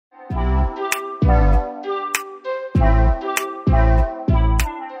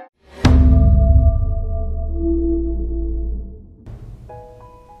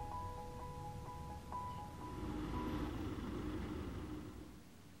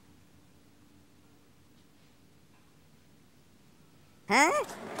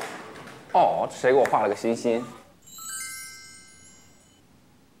哦，谁给我画了个星星？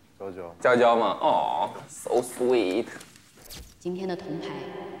娇娇吗？哦 ，so sweet。今天的铜牌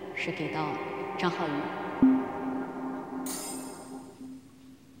是给到张浩宇。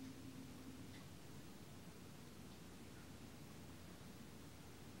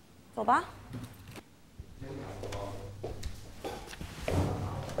走吧。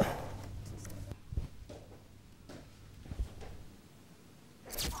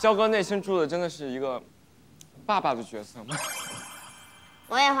焦哥内心住的真的是一个爸爸的角色吗？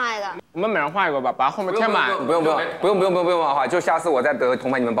我也画一个。我们每人画一个吧，把后面填满。不用画，就下次我再得铜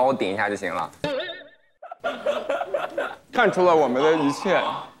牌，你们帮我顶一下就行了。看出了我们的一切。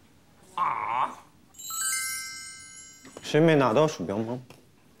谁没拿到鼠标吗？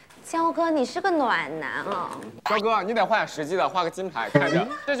焦哥，你是个暖男啊！焦哥，你得画点实际的，画个金牌，看着，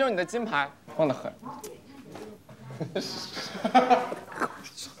这就是你的金牌，晃得很。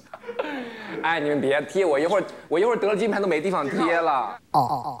哎，你们别贴我，一会儿得了金牌都没地方贴了。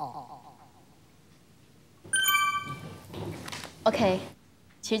OK，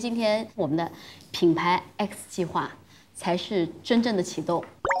 其实今天我们的品牌 X 计划才是真正的启动。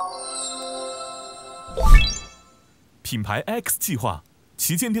品牌 X 计划，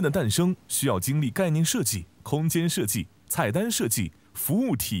旗舰店的诞生需要经历概念设计、空间设计、菜单设计、服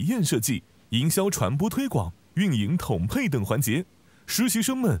务体验设计、营销传播推广、运营统配等环节。实习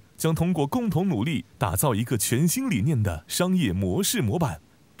生们将通过共同努力，打造一个全新理念的商业模式模板，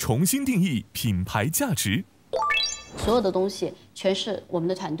重新定义品牌价值。所有的东西全是我们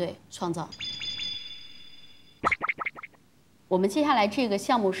的团队创造。我们接下来这个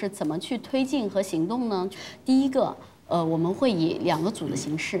项目是怎么去推进和行动呢？第一个，我们会以2个组的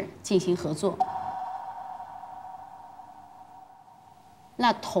形式进行合作。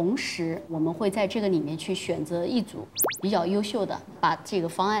那同时，我们会在这个里面去选择一组比较优秀的，把这个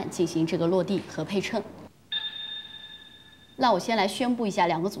方案进行这个落地和配称。那我先来宣布一下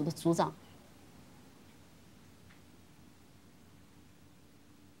2个组的组长，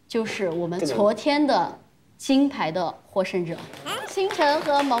就是我们昨天的金牌的获胜者，鑫成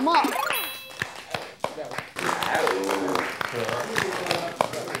和萌萌。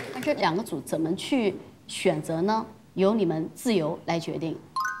那这2个组怎么去选择呢？由你们自由来决定。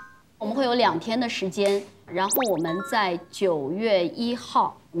我们会有2天的时间，然后我们在9月1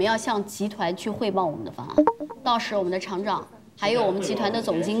号，我们要向集团去汇报我们的方案。到时我们的厂长，还有我们集团的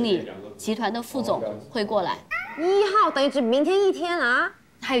总经理、集团的副总会过来。1号等于指明天1天啊？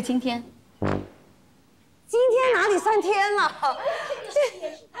还有今天。今天哪里算天了？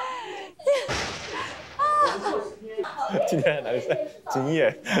今天还哪里算？今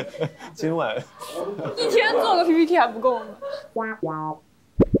夜，今晚。1天做个 PPT 还不够吗？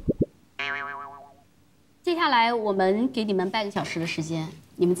接下来我们给你们半个小时的时间，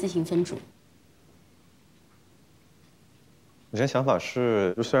你们自行分组。我现在想法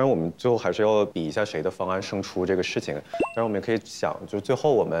是，就虽然我们最后还是要比一下谁的方案胜出这个事情，但是我们也可以想，就是最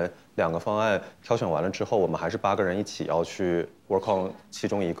后我们2个方案挑选完了之后，我们还是8个人一起要去 work on 其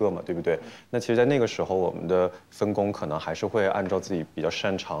中一个嘛，对不对？那其实，在那个时候，我们的分工可能还是会按照自己比较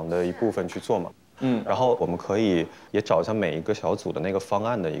擅长的一部分去做嘛。然后我们可以也找一下每一个小组的那个方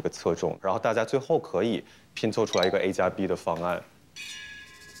案的一个侧重，然后大家最后可以拼凑出来一个 A 加 B 的方案。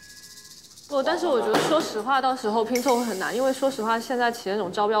但是我觉得，说实话，到时候拼凑会很难，因为说实话，现在企业那种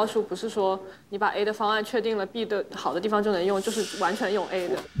招标书不是说你把 A 的方案确定了 ，B 的好的地方就能用，就是完全用 A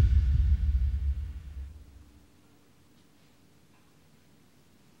的。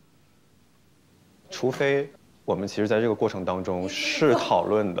除非我们其实在这个过程当中是讨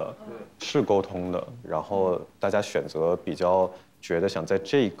论的，是沟通的，然后大家选择比较觉得想在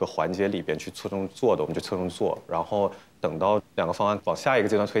这个环节里边去侧重做的，我们就侧重做，然后等到2个方案往下一个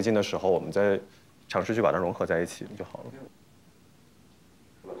阶段推进的时候，我们再尝试去把它融合在一起就好了。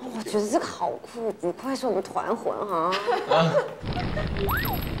我觉得这个好酷，不愧是我们团魂哈！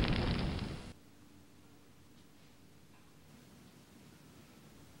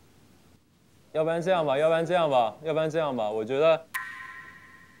要不然这样吧，我觉得，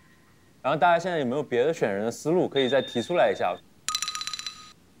然后大家现在有没有别的选人的思路可以再提出来一下？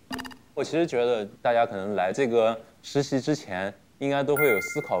我其实觉得大家可能来这个实习之前，应该都会有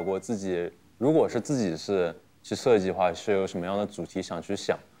思考过自己，如果是自己是去设计的话，是有什么样的主题想去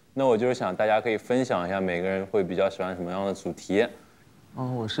想。那我就是想大家可以分享一下每个人会比较喜欢什么样的主题。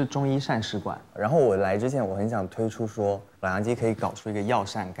我是中医膳食馆，然后我来之前我很想推出说，老杨鸡可以搞出一个药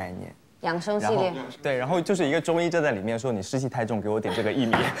膳概念，养生系列。对，然后就是一个中医站在里面说你湿气太重，给我点这个薏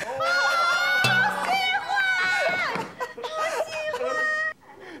米。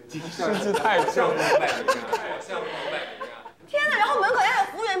湿气太重，天哪！然后门口要有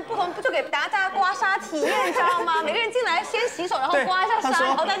服务员不同，不就给大家刮痧体验，你知道吗？每个人进来先洗手，然后刮一下痧，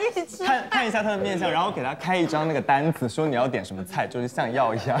然后再进去吃。看一下他的面相，然后给他开一张那个单子，说你要点什么菜，就是像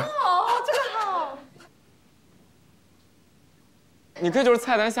要一样。哦，这个好。你可以就是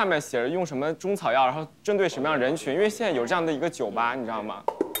菜单下面写着用什么中草药，然后针对什么样的人群，因为现在有这样的一个酒吧，你知道吗？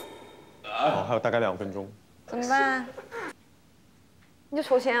好，还有大概2分钟。怎么办？你就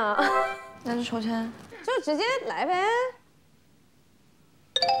抽签啊？那就抽签，就直接来呗。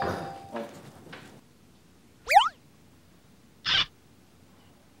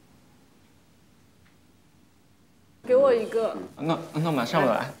给我一个。那马上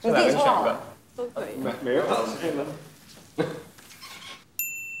来，你自己抽选一个。都可以。没有这个。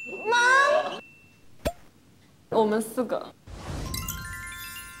妈。我们4个。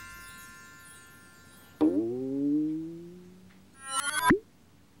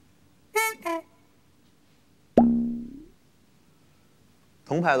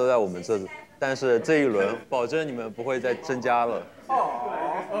铜牌都在我们这，但是这一轮保证你们不会再增加了。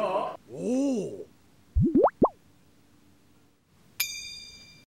哦。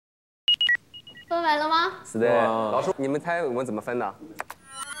分完了吗？是的，老师，你们猜我们怎么分的？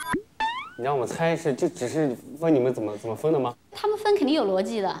你让我猜就只是问你们怎么分的吗？他们分肯定有逻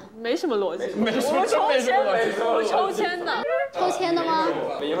辑的。没什么逻辑，没什么我抽签的。抽签的吗？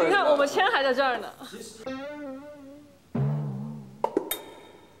你看我们签还在这儿呢。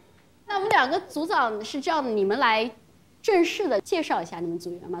那我们2个组长是这样的，你们来正式的介绍一下你们组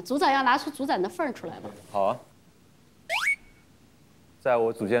员嘛？组长要拿出组长的份儿出来嘛？好啊。在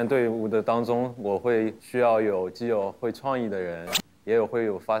我组建队伍的当中，我会需要既有会创意的人，也会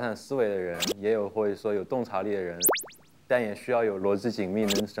有发散思维的人，也会说有洞察力的人，但也需要有逻辑紧密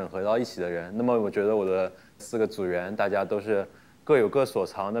能整合到一起的人。那么我觉得我的4个组员，大家都是各有各所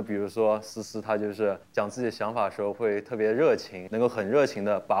长的。比如说思思，她就是讲自己的想法的时候会特别热情，能够很热情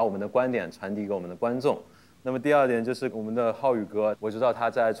的把我们的观点传递给我们的观众。那么第2点就是我们的浩宇哥，我知道他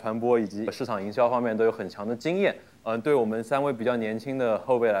在传播以及市场营销方面都有很强的经验，对我们3位比较年轻的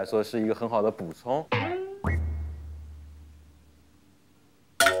后辈来说是一个很好的补充。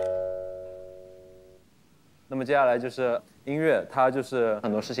那么接下来就是音乐，他就是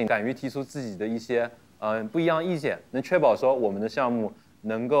很多事情敢于提出自己的一些不一样意见，能确保说我们的项目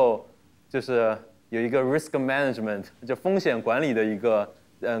能够就是有一个 risk management 就风险管理的一个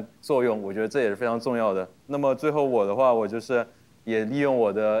作用，我觉得这也是非常重要的。那么最后我的话，我就是也利用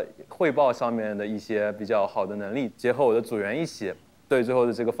我的汇报上面的一些比较好的能力，结合我的组员一起，对最后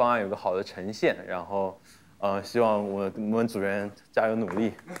的这个方案有个好的呈现。然后，希望我们组员加油努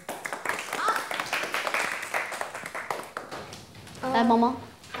力。来，萌萌。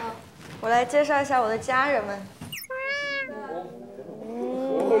好，我来介绍一下我的家人们。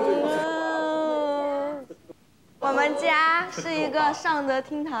我们家是一个上得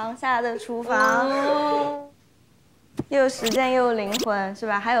厅堂下得厨房，又有实践又有灵魂，是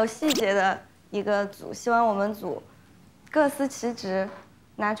吧？还有细节的一个组，希望我们组各司其职，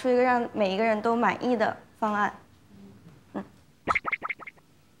拿出一个让每一个人都满意的方案。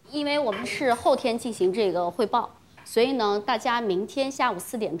因为我们是后天进行这个汇报，所以呢，大家明天下午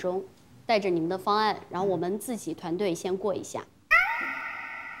4点钟带着你们的方案，然后我们自己团队先过一下。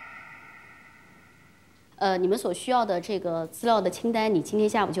你们所需要的这个资料的清单，你今天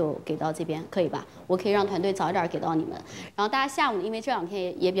下午就给到这边，可以吧？我可以让团队早一点给到你们。然后大家下午，因为这2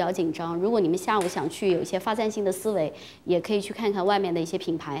天也比较紧张，如果你们下午想去有一些发散性的思维，也可以去看看外面的一些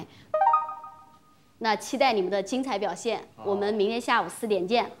品牌。那期待你们的精彩表现，我们明天下午4点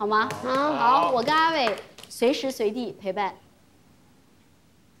见，好吗？好，我跟阿伟随时随地陪伴。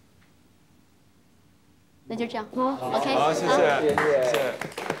那就这样，OK。好，谢谢。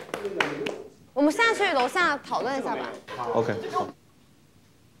我们下去楼下讨论一下吧。OK， 好。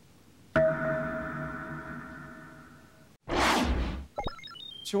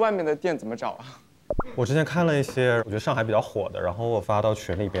去外面的店怎么找啊？我之前看了一些，我觉得上海比较火的，然后我发到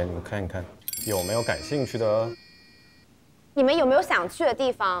群里边，你们看一看，有没有感兴趣的？你们有没有想去的地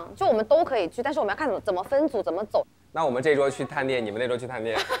方？就我们都可以去，但是我们要看怎么分组，怎么走。那我们这桌去探店，你们那桌去探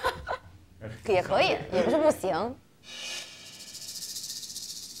店，也可以，也不是不行。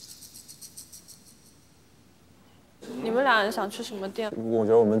你们俩人想去什么店？我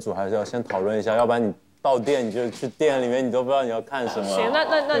觉得我们组还是要先讨论一下，要不然你到店你就去店里面，你都不知道你要看什么。行，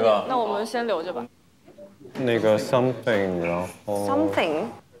那我们先留着吧。那个 something， 然后 something。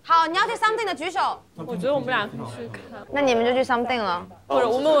好，你要去 something 的举手。我觉得我们俩可以去看。那你们就去 something 了。或者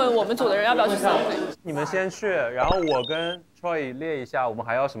我们问我们组的人要不要去 something。你们先去，然后我跟 Troy 列一下我们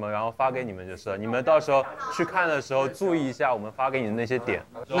还要什么，然后发给你们就是。你们到时候去看的时候注意一下我们发给你的那些点。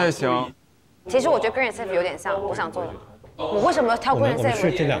那行。其实我觉得跟 Safe 有点像，我想做的。我为什么要挑 Green and Safe？ 我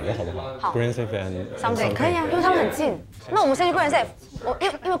们去这2个好不好？好 ，Green and Safe and something 可以啊，因为他们很近。那我们先去 Green and Safe。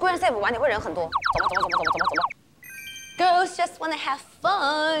因为 Green and Safe 晚点会人很多。走吧。Girls just wanna have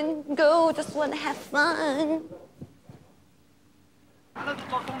fun, girls just wanna have fun。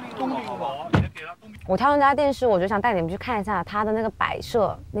我挑那家店是，我就想带你们去看一下它的那个摆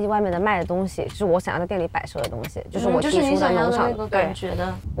设，那些外面的卖的东西，就是我想要在店里摆设的东西，就是我提出的农场感觉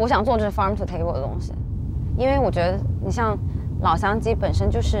的。我想做的就是 farm to table 的东西，因为我觉得你像老乡鸡本身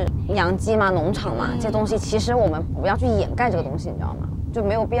就是养鸡嘛，农场嘛，这些东西其实我们不要去掩盖这个东西，你知道吗？就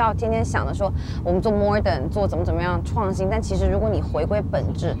没有必要天天想着说我们做 modern 做怎么样创新，但其实如果你回归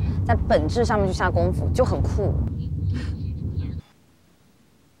本质，在本质上面去下功夫，就很酷。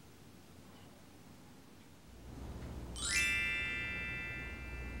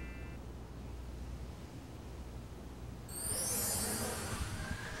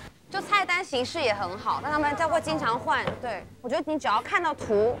就菜单形式也很好，但他们会经常换。对，我觉得你只要看到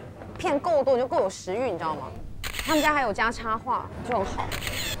图片够多，你就够有食欲，你知道吗？他们家还有加插画，就很好。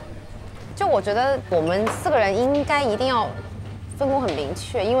就我觉得我们4个人应该一定要分工很明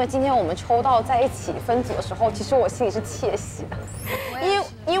确，因为今天我们抽到在一起分组的时候，其实我心里是窃喜的，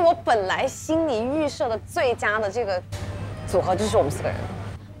因为我本来心里预设的最佳的这个组合就是我们4个人。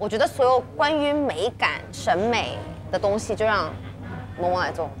我觉得所有关于美感、审美的东西就让萌萌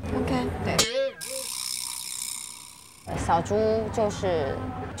来做 ，OK， 对。小猪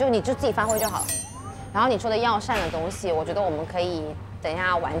就你就自己发挥就好了。然后你说的药膳的东西，我觉得我们可以等一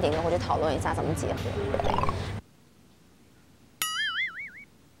下晚点跟回去讨论一下怎么结合。对。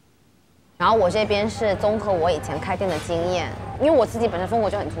然后我这边是综合我以前开店的经验，因为我自己本身风格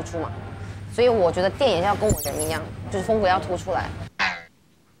就很突出嘛，所以我觉得店也要跟我人一样，就是风格要突出来。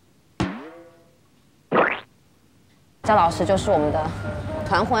赵老师就是我们的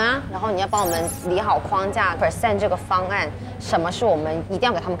团魂啊，然后你要帮我们理好框架 present 这个方案，什么是我们一定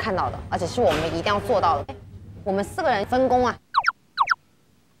要给他们看到的，而且是我们一定要做到的。我们4个人分工啊，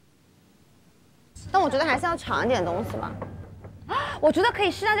但我觉得还是要尝一点东西吧。我觉得可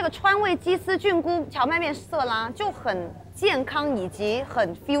以试下这个川味鸡丝菌菇荞麦面色拉，就很健康以及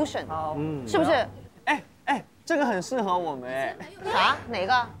很 fusion，是不是？哎，这个很适合我们哎。啥？哪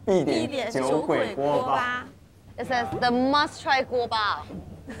个？必点酒鬼锅巴。It says the must try 锅巴。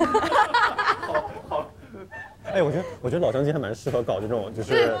好。哎，我觉得老乡鸡还蛮适合搞这种就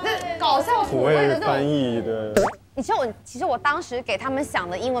是搞笑土味的翻译的。其实我当时给他们想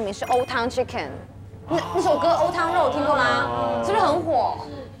的英文名是 Old Town Chicken， 那首歌 Old Town Road 听过吗？是不是很火？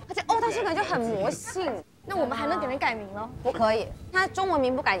而且 Old Town Chicken 就很魔性。那我们还能给人改名了？不可以，它中文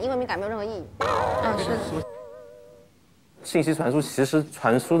名不改，英文名改没有任何意义。是。信息传输其实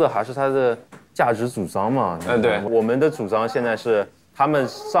传输的还是它的价值主张嘛。对，我们的主张现在是他们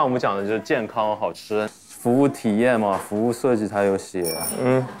上午讲的就是健康好吃，服务体验嘛，服务设计它有写。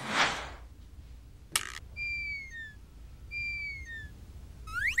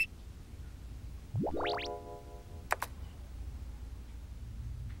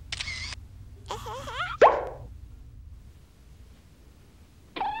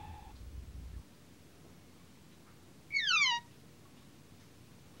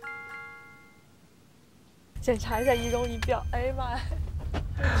检查一下仪容仪表，哎呀妈呀，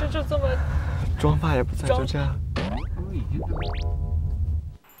就这么，妆发也不在，就这样。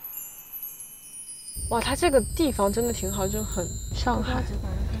哇，它这个地方真的挺好，就很上海。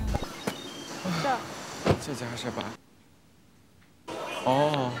这家是吧？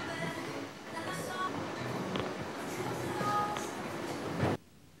哦。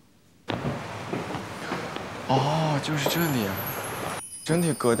哦，就是这里啊，整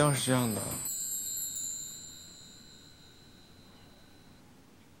体格调是这样的。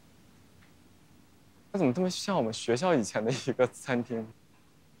它怎么这么像我们学校以前的一个餐厅？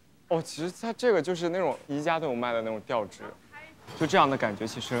哦，其实它这个就是那种宜家都有卖的那种吊纸，就这样的感觉，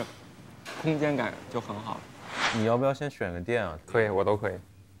其实空间感就很好。你要不要先选个店啊？可以，我都可以。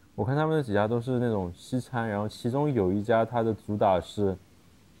我看他们那几家都是那种西餐，然后其中有一家它的主打是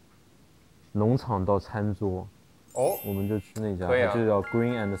农场到餐桌。哦，我们就去那家，可以啊，就叫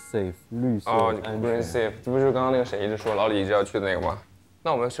Green and Safe， 绿色安全。Green Safe， 这不是刚刚那个谁一直说老李一直要去的那个吗？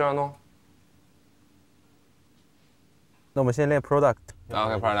那我们去那儿弄。那我们先练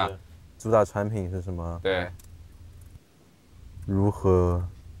product。OK product。主打产品是什么？对。如何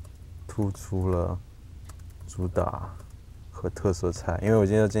突出了主打和特色菜？因为我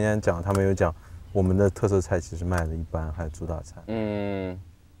今天讲，他们有讲我们的特色菜其实卖的一般，还有主打菜。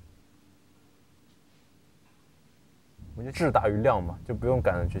我觉得质大于量嘛，就不用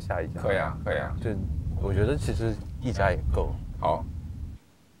赶着去下一家。可以啊，可以啊。就我觉得其实一家也够。好。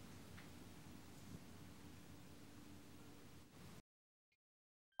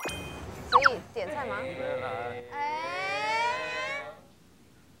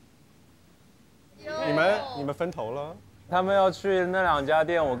你们分头了？他们要去那2家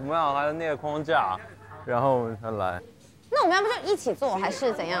店，我们俩还有那个框架，然后他来。那我们要不就一起做，还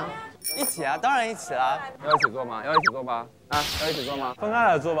是怎样？一起啊，当然一起啦。要一起做吗？要一起做吗？啊，要一起做吗？分开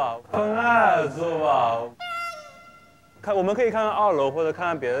来做吧，分开来做吧。我们可以看看2楼，或者看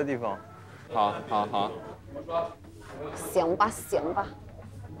看别的地方。好。行吧，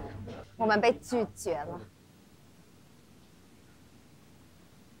我们被拒绝了。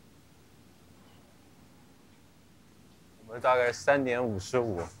我们大概3点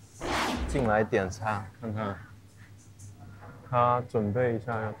55进来点餐，看看他准备一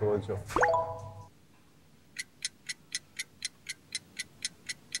下要多久。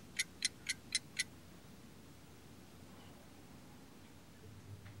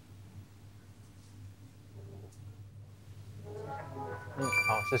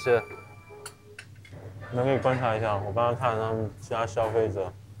好，谢谢。你们可以观察一下，我刚刚看他们其他消费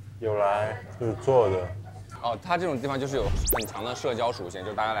者有来就是坐的。哦，它这种地方就是有很强的社交属性，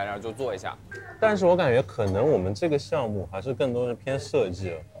就大家来这儿就坐一下。但是我感觉可能我们这个项目还是更多是偏设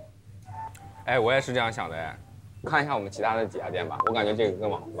计了。哎，我也是这样想的哎。看一下我们其他的几家店吧，我感觉这个跟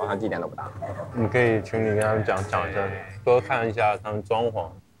网上地点都不搭。你可以群里跟他们讲一下，多看一下他们装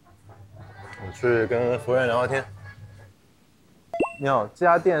潢。我去跟服务员聊聊天。你好，这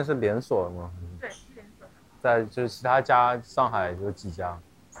家店是连锁的吗？对，是连锁的。在就是其他家，上海有几家？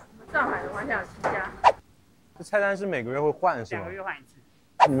上海的话，现在有7家。这菜单是每个月会换是吗？2个月换一次。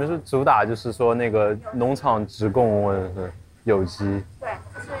你们是主打就是说那个农场直供或者是有机？对，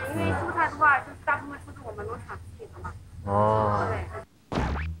就是因为蔬菜的话，就是大部分都是我们农场自己的嘛。哦。对。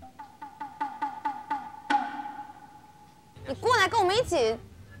你过来跟我们一起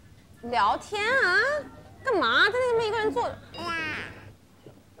聊天啊？干嘛在那边一个人坐？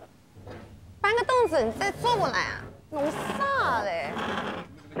搬个凳子，你再坐过来啊！弄啥嘞？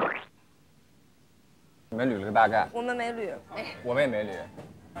你们捋了个大概。我们没捋。我们也没捋。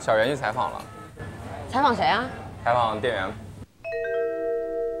小袁去采访了。采访谁啊？采访店员。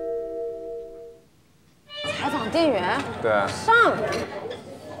采访店员？对。上。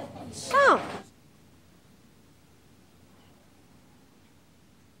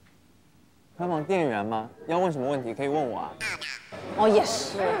采访店员吗？要问什么问题可以问我啊。哦，也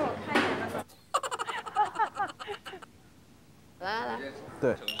是。来。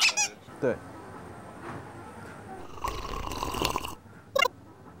对。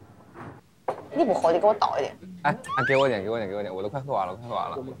你不喝，你给我倒一点。哎，给我点，我都快喝完了，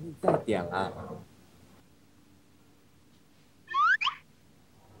我们可以再点啊。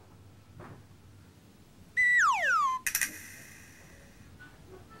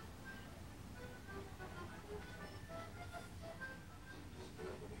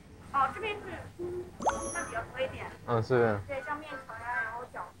哦，这边是那比较多一点。是。对，像面条呀，然后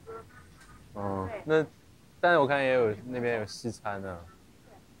饺子。那，但是我看也有那边有西餐的。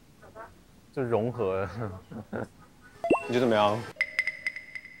就融合。你觉得怎么样？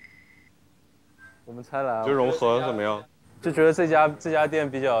我们猜来。就融合怎么样？就觉得这家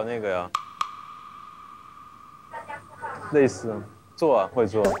店比较那个呀。类似，做啊会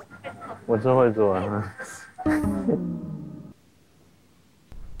做，我真会做。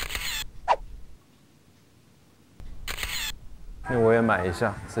那我也买一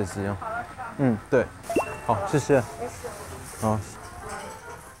下这几样。对，好，谢谢。好。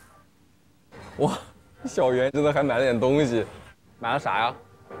哇，小袁真的还买了点东西，买了啥呀？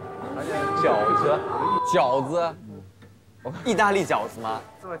饺子，意大利饺子吗？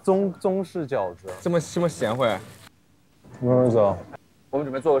中式饺子。这么贤惠。慢慢走。我们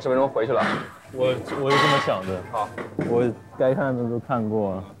准备做个10分钟回去了。我是这么想的。好，我该看的都看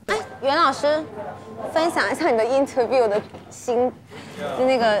过了。哎，袁老师，分享一下你的 interview 的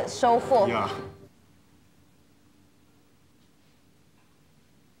那个收获。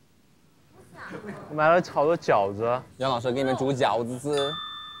我买了好多饺子。杨老师给你们煮饺子吃。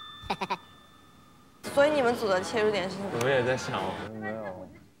所以你们组的切入点是什么？我也在想，没有。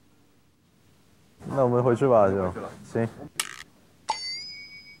那我们回去吧，就行。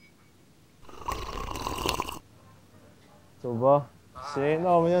走吧，行，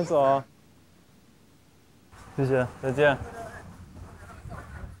那我们先走啊。谢谢，再见。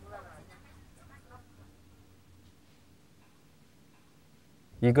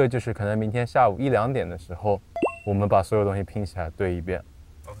一个就是可能明天下午1、2点的时候，我们把所有东西拼起来对一遍，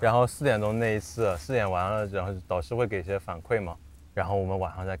然后4点钟那一次，4点完了，然后导师会给一些反馈嘛，然后我们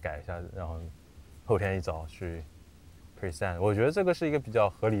晚上再改一下，然后后天一早去 present。我觉得这个是一个比较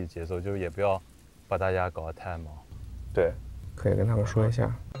合理的节奏，就也不要把大家搞得太忙。对，可以跟他们说一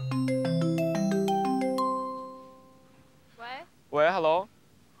下。喂 ，hello。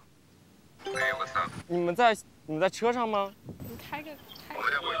喂，我操！你们在车上吗？你开个。我们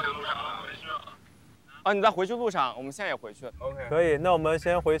在回去的路上。啊，你在回去路上，我们现在也回去。OK。可以，那我们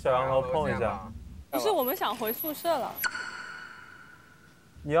先回小洋楼碰一下。不是，我们想回宿舍了。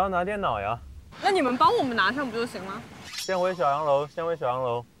你要拿电脑呀？那你们帮我们拿上不就行了？先回小洋楼，先回小洋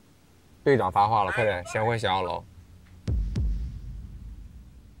楼。队长发话了，快点，先回小洋楼。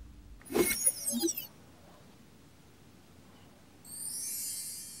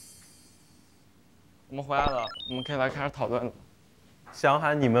我们回来了，我们可以来开始讨论了。想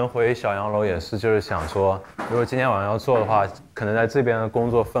喊你们回小洋楼也是，就是想说，如果今天晚上要做的话，可能在这边的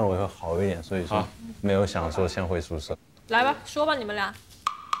工作氛围会好一点，所以说没有想说先回宿舍。来吧，说吧，你们俩。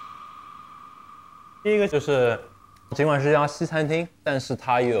第一个就是，尽管是一家西餐厅，但是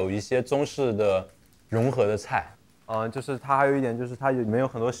它有一些中式的融合的菜。就是它还有一点就是它里面有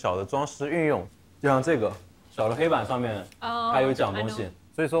很多小的装饰运用，就像这个小的黑板上面还有讲东西。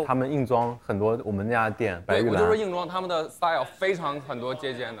所以说他们硬装很多我们那家店白玉兰，我就是硬装他们的 style 非常很多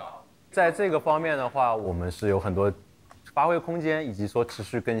借鉴的。在这个方面的话，我们是有很多发挥空间以及说持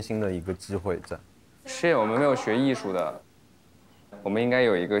续更新的一个机会在。是我们没有学艺术的，我们应该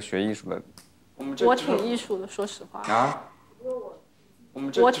有一个学艺术的。我挺艺术的，说实话。啊？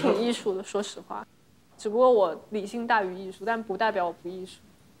我挺艺术的，说实话。只不过我理性大于艺术，但不代表我不艺术。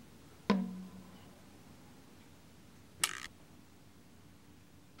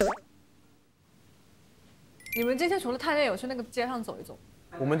你们今天除了探店，有去那个街上走一走？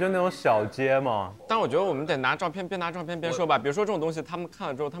我们就那种小街嘛。但我觉得我们得拿照片，边拿照片边说吧。比如说这种东西，他们看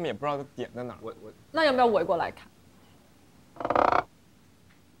了之后，他们也不知道点在哪。那要不要围过来看？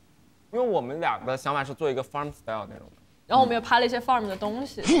因为我们俩的想法是做一个 farm style 那种的。然后我们也拍了一些 farm 的东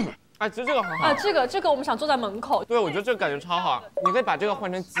西。哎，其实这个很好。啊，这个我们想坐在门口。对，我觉得这个感觉超好。你可以把这个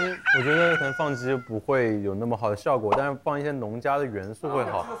换成鸡。我觉得可能放鸡不会有那么好的效果，但是放一些农家的元素会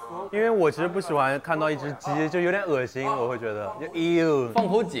好。因为我其实不喜欢看到一只鸡，就有点恶心，我会觉得放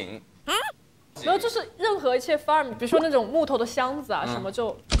口井。没有，就是任何一切 farm， 比如说那种木头的箱子啊，什么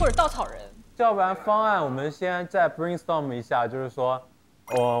就或者稻草人。要不然方案我们先再 brainstorm 一下，就是说。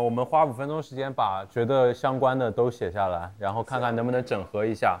我们花5分钟时间把觉得相关的都写下来，然后看看能不能整合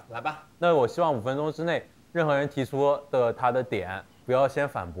一下。来吧。那我希望5分钟之内，任何人提出的他的点，不要先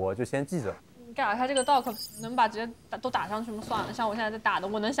反驳，就先记着。你改一下这个 doc， 能把直接都打上去吗？算了，像我现在在打的，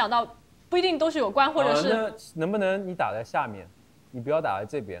我能想到不一定都是有关，或者是。那能不能你打在下面，你不要打在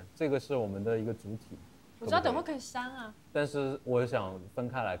这边，这个是我们的一个主体。我知道等会可以删啊。但是我想分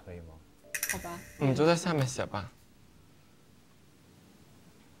开来，可以吗？好吧。你就在下面写吧。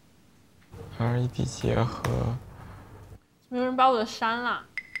LED 结合，没有人把我的删了。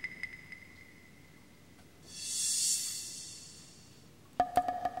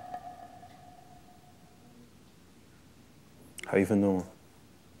还有1分钟吗？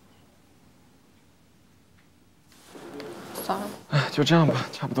算了。哎，就这样吧，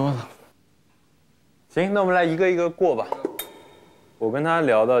差不多了。行，那我们来一个一个过吧。我跟他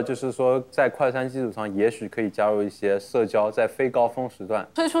聊的就是说，在快餐基础上，也许可以加入一些社交，在非高峰时段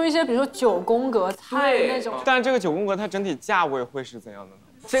推出一些，比如说9宫格菜那种。但这个9宫格它整体价位会是怎样的呢？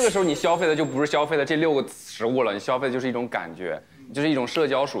这个时候你消费的就不是消费的这6个食物了，你消费的就是一种感觉，就是一种社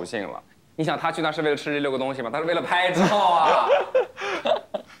交属性了。你想他去那是为了吃这6个东西吗？他是为了拍照啊。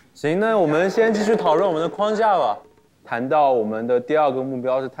行，那我们先继续讨论我们的框架吧。谈到我们的第2个目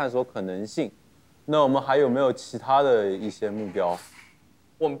标是探索可能性。那我们还有没有其他的一些目标？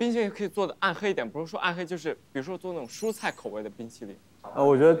我们冰淇淋可以做的暗黑一点，不是说暗黑，就是比如说做那种蔬菜口味的冰淇淋。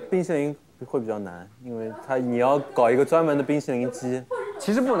我觉得冰淇淋会比较难，因为你要搞一个专门的冰淇淋机。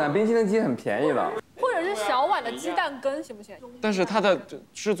其实不难，冰淇淋机很便宜的。或者是小碗的鸡蛋羹行不行？但是它的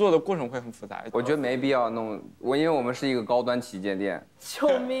制作的过程会很复杂。我觉得没必要弄，因为我们是一个高端旗舰店。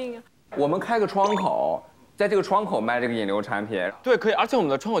救命啊！我们开个窗口。在这个窗口卖这个引流产品，对，可以，而且我们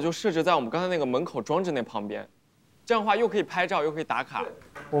的窗口就设置在我们刚才那个门口装置那旁边，这样的话又可以拍照又可以打卡。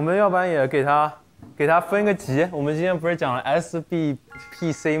我们要不然也给他分个级，我们今天不是讲了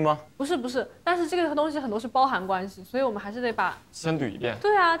SBPC 吗？不是，但是这个东西很多是包含关系，所以我们还是得把先捋一遍。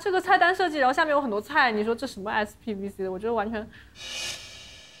对啊，这个菜单设计，然后下面有很多菜，你说这什么 SPVC 的，我觉得完全。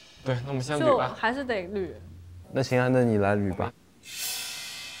对，那我们先捋吧。就还是得捋。那行啊，那你来捋吧。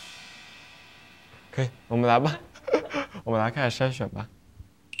可以，我们来吧，我们来开始筛选吧。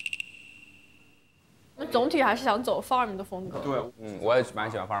那总体还是想走 farm 的风格。对，我也蛮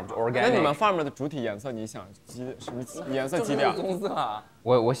喜欢 farm organic。那你们 farm 的主体颜色，你想什么颜色基调？棕色啊。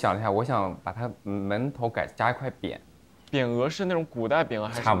我想了一下，我想把它门头加一块匾。匾额是那种古代匾额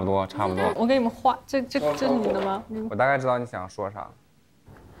还是？差不多。我给你们画，这是你的吗？我大概知道你想说啥。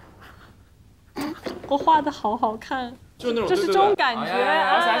我画的好好看。就是那种就是这种感觉，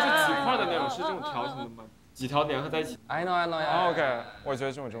而且还是几块的那种，是这种条形的吗？几条联合在一起。I know。OK， 我觉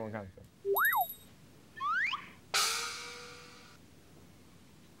得这种感觉。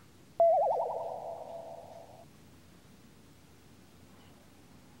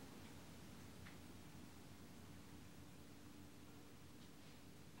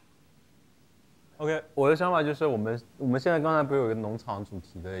OK， 我的想法就是我们现在刚才不是有一个农场主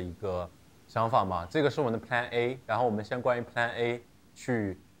题的一个想法吗？这个是我们的 Plan A， 然后我们先关于 Plan A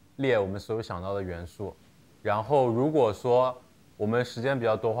去列我们所有想到的元素，然后如果说我们时间比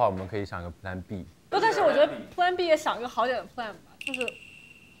较多的话，我们可以想一个 Plan B。但是我觉得 Plan B 也想一个好点的 Plan 吧，就是。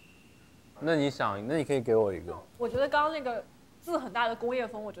那你可以给我一个。我觉得刚刚那个字很大的工业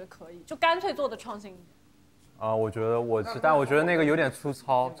风，我觉得可以，就干脆做的创新一点。但我觉得那个有点粗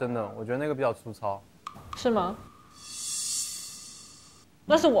糙，真的，我觉得那个比较粗糙。是吗？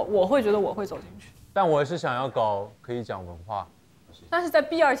但是我会觉得我会走进去。但我是想要搞可以讲文化。但是在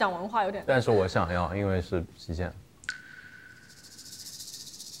B2讲文化有点。但是我想要，因为是旗舰。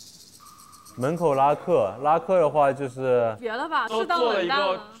门口拉客的话就是别了吧，适当做了一冷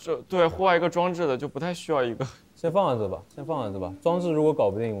淡了。对户外一个装置的，就不太需要一个。先放在这吧。装置如果搞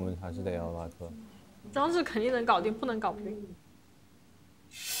不定，我们还是得要拉客。装置肯定能搞定，不能搞不定。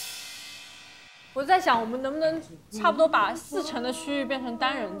我在想，我们能不能差不多把40%的区域变成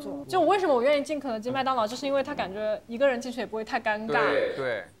单人座？就为什么我愿意进肯德基、麦当劳，就是因为他感觉一个人进去也不会太尴尬。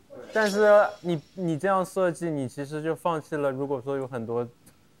对。但是你这样设计，你其实就放弃了。如果说有很多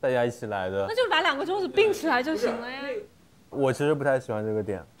大家一起来的，那就把2个桌子并起来就行了呀。我其实不太喜欢这个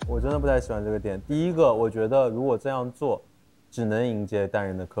点，我真的不太喜欢这个点。第一个，我觉得如果这样做，只能迎接单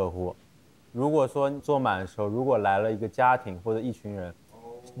人的客户。如果说坐满的时候，如果来了一个家庭或者一群人，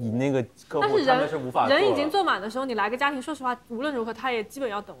你那个客户他们是无法做的。人已经坐满的时候，你来个家庭，说实话，无论如何他也基本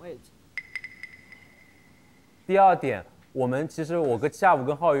要等位置。第二点，我下午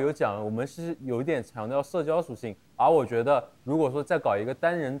跟浩宇有讲，我们是有一点强调社交属性，而我觉得如果说再搞一个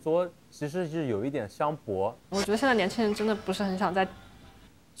单人桌，其实是有一点相悖。我觉得现在年轻人真的不是很想在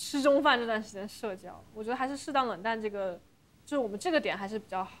吃中饭这段时间社交，我觉得还是适当冷淡就是我们这个点还是比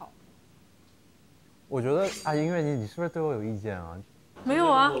较好。我觉得啊，音乐你是不是对我有意见啊？没有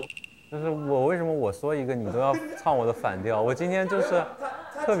啊，就是为什么我说一个你都要唱我的反调？我今天就是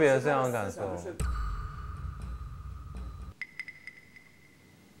特别这样感受。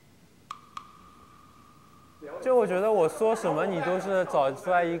就我觉得我说什么你都是找出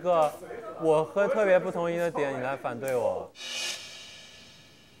来一个我和特别不同意的点，你来反对我。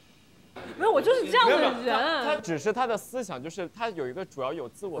没有，我就是这样的人。他只是他的思想，就是他有一个主要有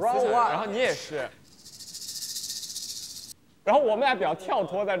自我思想，然后你也是。然后我们俩比较跳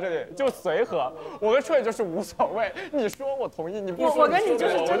脱在这里，就随和。我跟翠就是无所谓，你说我同意，你不说我跟你就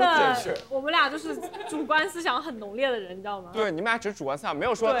是真的，我就我们俩就是主观思想很浓烈的人，你知道吗？对，你们俩只是主观思想，没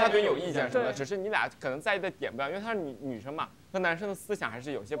有说他对你有意见什么的，只是你俩可能在意的点不一样，因为她是女生嘛，和男生的思想还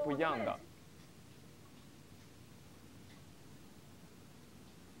是有些不一样的。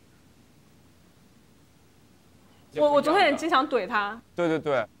我昨天也经常怼他。对我。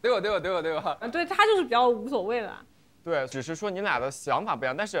对他就是比较无所谓的。对，只是说你俩的想法不一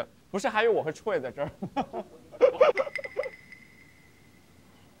样，但是不是还有我和Troy在这儿？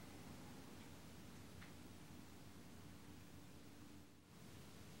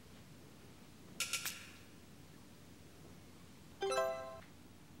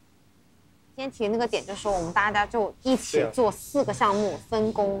今天提的那个点就是说，我们大家就一起做4个项目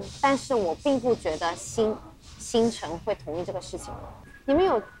分工，但是我并不觉得星辰会同意这个事情。你们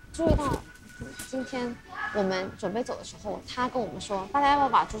有注意到？今天我们准备走的时候，他跟我们说，大家要不要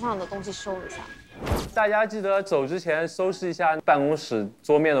把桌上的东西收一下？大家记得走之前收拾一下办公室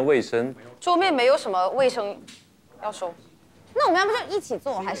桌面的卫生。桌面没有什么卫生要收，那我们要不就一起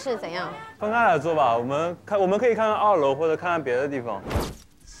做，还是怎样？分开来做吧，我们可以看看2楼或者看看别的地方。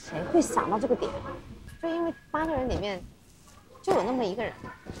谁会想到这个点？就因为8个人里面就有那么1个人，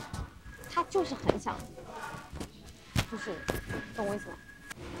他就是很想，就是懂我意思吗？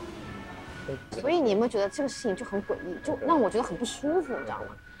所以你有没有觉得这个事情就很诡异，就让我觉得很不舒服，你知道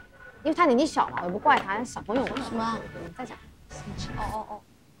吗？因为他年纪小嘛，我也不怪他，小朋友嘛。什么？再讲。哦。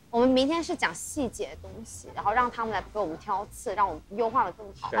我们明天是讲细节的东西，然后让他们来给我们挑刺，让我们优化的更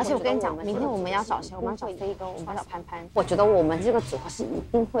好。而且我跟你讲，明天我们要找谁？我们要找飞哥，我们要找潘潘。我觉得我们这个组合是一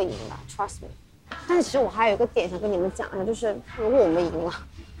定会赢的 ，trust me。但是其实我还有一个点想跟你们讲一下，就是如果我们赢了，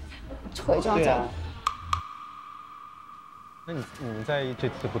腿就要走了。那你们在意这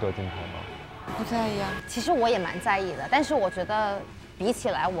次不得金牌吗？不在意啊，其实我也蛮在意的，但是我觉得比起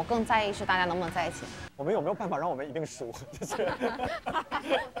来，我更在意是大家能不能在一起。我们有没有办法让我们一定输？就是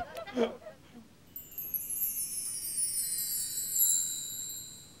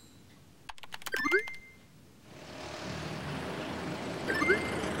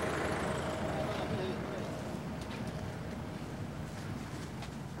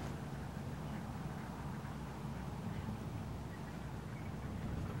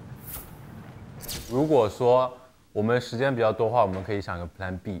如果说我们时间比较多的话，我们可以想个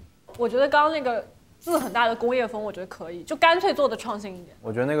Plan B。我觉得刚刚那个字很大的工业风，我觉得可以，就干脆做的创新一点。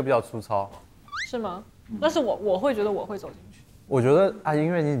我觉得那个比较粗糙。是吗？但是我会觉得我会走进去。我觉得啊，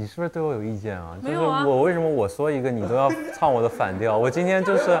音乐你是不是对我有意见啊？没有啊。就是我为什么我说一个你都要唱我的反调？我今天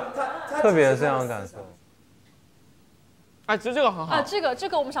就是特别这样感受。哎，其实这个很好啊，这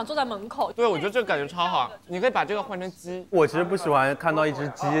个我们想坐在门口。对，我觉得这个感觉超好。你可以把这个换成鸡。我其实不喜欢看到一只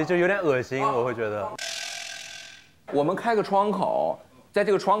鸡，就有点恶心，我会觉得。我们开个窗口，在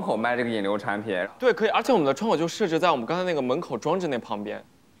这个窗口卖这个引流产品。对，可以，而且我们的窗口就设置在我们刚才那个门口装置那旁边，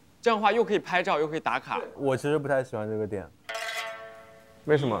这样的话又可以拍照，又可以打卡。我其实不太喜欢这个点。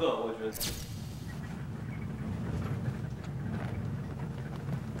为什么？我觉得。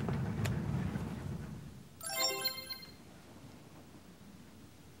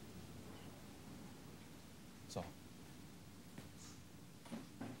走。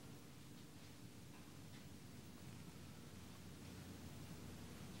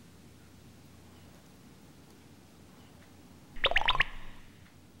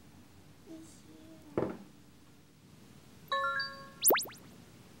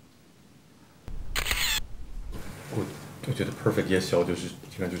我觉得 perfect 夜宵就是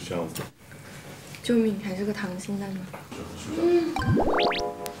应该就是这样子。救命，还是个溏心蛋吗？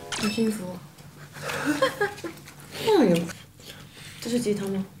好幸福。哎呦，这是鸡汤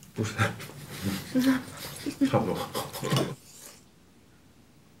吗？不是，差不多。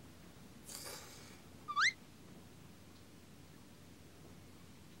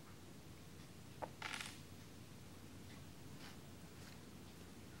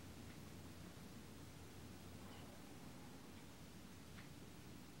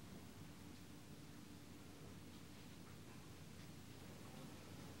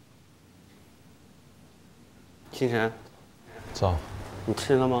星辰，走。你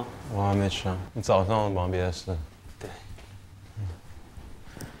吃了吗？我还没吃。你早上忙别的事。对。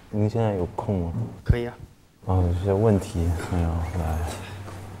您现在有空吗？可以啊。有些问题想要来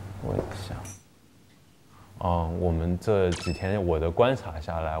问一下。我们这几天我的观察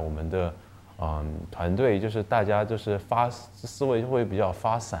下来，我们的团队就是大家就是思维会比较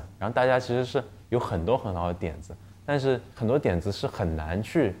发散，然后大家其实是有很多很好的点子，但是很多点子是很难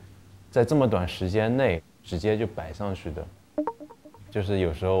去在这么短时间内直接就摆上去的。就是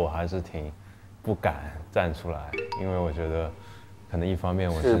有时候我还是挺不敢站出来，因为我觉得可能一方面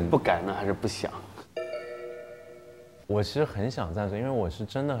我是不敢呢，还是不想？我其实很想站出来，因为我是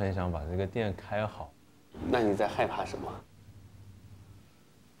真的很想把这个店开好。那你在害怕什么？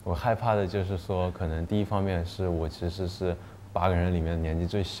我害怕的就是说，可能第一方面是我其实是8个人里面年纪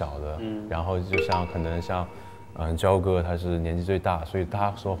最小的，然后就像可能像焦哥他是年纪最大，所以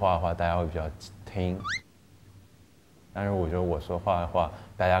他说话的话大家会比较听。但是我觉得我说话的话，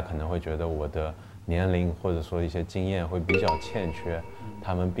大家可能会觉得我的年龄或者说一些经验会比较欠缺，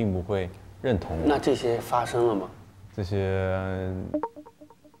他们并不会认同我。那这些发生了吗？这些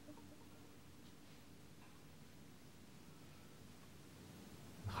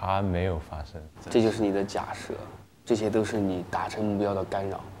还没有发生。这就是你的假设，这些都是你达成目标的干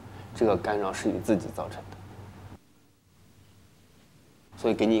扰，这个干扰是你自己造成的。所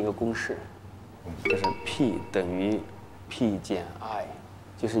以给你一个公式，就是 P 等于 P 减 I，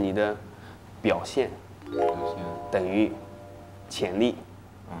 就是你的表现等于潜力，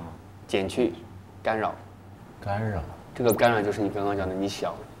减去干扰。干扰，这个干扰就是你刚刚讲的你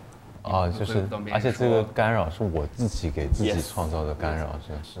想。就是，而且这个干扰是我自己给自己创造的干扰，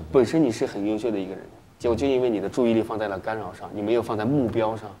真是的。本身你是很优秀的一个人，结果就因为你的注意力放在了干扰上，你没有放在目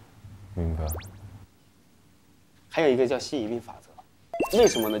标上。明白。还有一个叫吸引力法则，为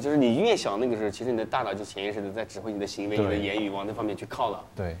什么呢？就是你越想那个时候，其实你的大脑就潜意识的在指挥你的行为、你的言语往那方面去靠了。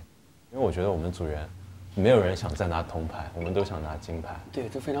对，因为我觉得我们组员没有人想再拿铜牌，我们都想拿金牌。对，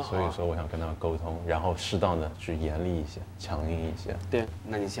这非常好。所以说我想跟他们沟通，然后适当的去严厉一些、强硬一些。对，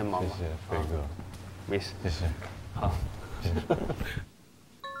那你先忙吧。谢谢飞哥，没事，谢谢。好，谢谢。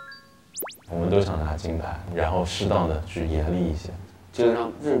我们都想拿金牌，然后适当的去严厉一些，就让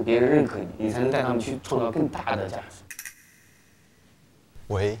别人认可你，你才能带他们去创造更大的价值。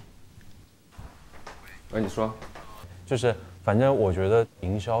喂，你说，就是反正我觉得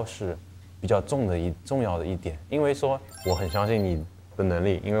营销是比较重要的一点，因为说我很相信你的能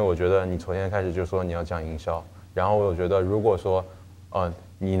力，因为我觉得你昨天开始就说你要讲营销，然后我觉得如果说，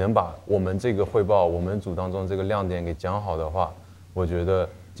你能把我们这个汇报我们组当中这个亮点给讲好的话，我觉得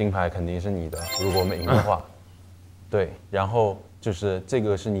金牌肯定是你的，如果我们赢的话，对，然后就是这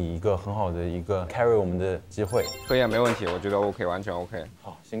个是你一个很好的一个 carry 我们的机会。可以啊，没问题，我觉得 OK， 完全 OK。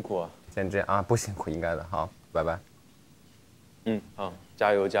好，辛苦啊，先这样啊，不辛苦，应该的，好，拜拜。好。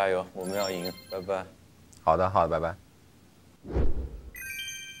加油加油，我们要赢，拜拜。好的好的，拜拜。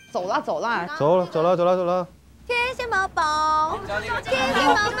走啦走啦，走了走了走了走了。天线宝宝，天线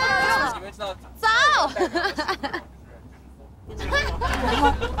宝宝，走。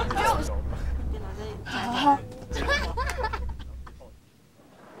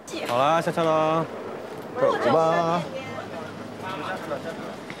好啦，下车了，走吧。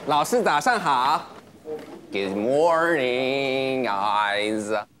老师早上好 ，Good morning,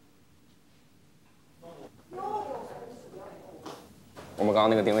 guys。我们刚刚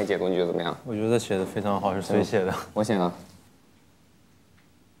那个定位解读你觉得怎么样？我觉得写的非常好，是谁写的？我写的。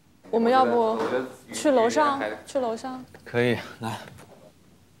我们要不去楼上？去楼上。可以，来。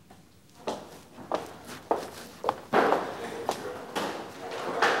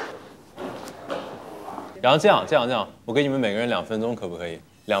然后这样，我给你们每个人2分钟，可不可以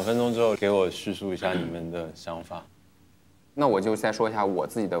？2分钟之后给我叙述一下你们的想法。那我就再说一下我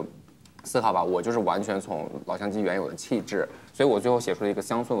自己的思考吧。我就是完全从老乡鸡原有的气质，所以我最后写出了一个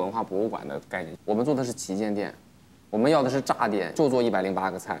乡村文化博物馆的概念。我们做的是旗舰店，我们要的是炸店，就做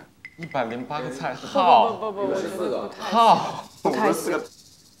108个菜。108个菜，好，不，我觉得好，不太行。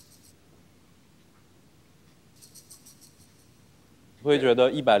会觉得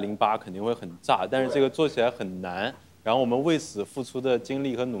108肯定会很炸，但是这个做起来很难。然后我们为此付出的精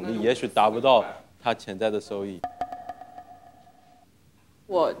力和努力，也许达不到它潜在的收益。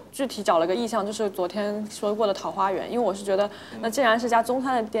我具体找了个意向，就是昨天说过的桃花源，因为我是觉得，那既然是家中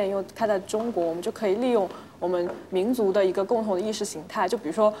餐的店，又开在中国，我们就可以利用我们民族的一个共同的意识形态，就比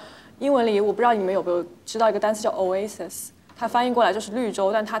如说，英文里我不知道你们有没有知道一个单词叫 oasis。它翻译过来就是绿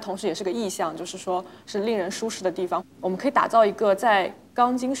洲，但它同时也是个意象，就是说是令人舒适的地方。我们可以打造一个在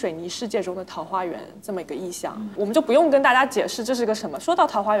钢筋水泥世界中的桃花源这么一个意象，我们就不用跟大家解释这是个什么。说到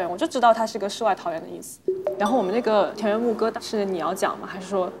桃花源，我就知道它是个世外桃源的意思。然后我们那个田园牧歌是你要讲吗？还是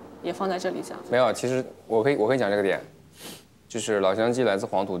说也放在这里讲？没有，其实我可以讲这个点，就是老乡鸡来自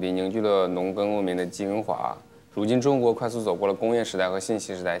黄土地，凝聚了农耕文明的精华。如今中国快速走过了工业时代和信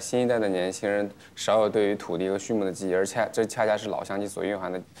息时代，新一代的年轻人少有对于土地和畜牧的记忆，而这恰恰是老乡鸡所蕴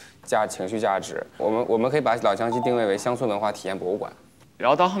含的情绪价值。我们可以把老乡鸡定位为乡村文化体验博物馆。然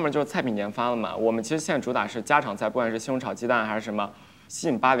后到后面就是菜品研发了嘛，我们其实现在主打是家常菜，不管是西红柿炒鸡蛋还是什么，吸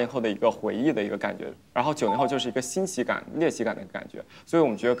引80后的一个回忆的一个感觉，然后90后就是一个新奇感、猎奇感的感觉，所以我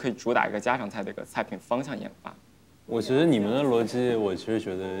们觉得可以主打一个家常菜的一个菜品方向研发。我其实你们的逻辑，我其实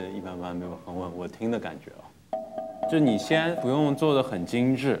觉得一般般，没有很稳。我听的感觉啊，就你先不用做的很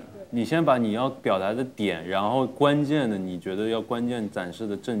精致，你先把你要表达的点，然后关键的你觉得要关键展示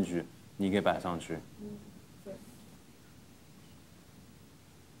的证据，你给摆上去。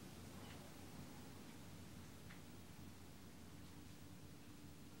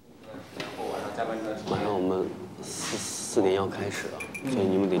马上我们4点要开始了，所以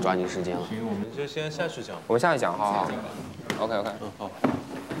你们得抓紧时间了。行，我们就先下去讲。我们下去讲，好。OK。嗯，好。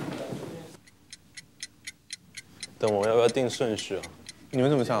等我要不要定顺序啊？你们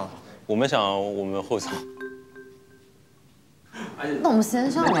怎么想？我们想我们后场。那我们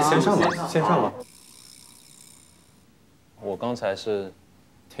先上吧。你先上吧，先上吧。我刚才是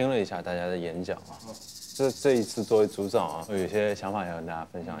听了一下大家的演讲啊，这一次作为组长啊，我有些想法要跟大家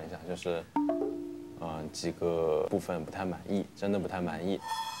分享一下，就是几个部分不太满意，真的不太满意。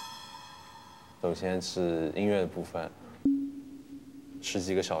首先是音乐的部分，10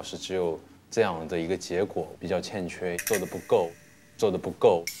几个小时只有这样的一个结果，比较欠缺，做的不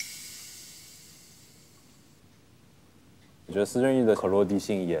够。我觉得司正义的可落地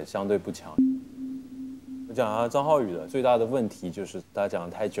性也相对不强。我讲一下张浩宇的最大的问题就是他讲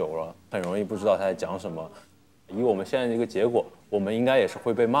得太久了，很容易不知道他在讲什么。以我们现在的一个结果，我们应该也是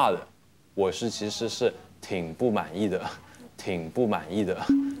会被骂的。我其实是挺不满意的。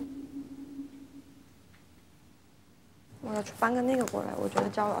我要去搬个那个过来，我觉得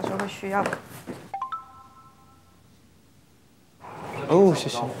教老师会需要。哦，谢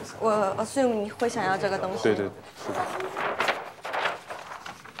谢。我 assume 你会想要这个东西。对，是的。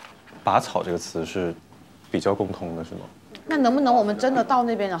拔草这个词是比较共通的，是吗？那能不能我们真的到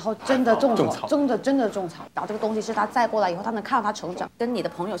那边，然后真的种草，真的种草，然后这个东西是他再过来以后，他能看到他成长，跟你的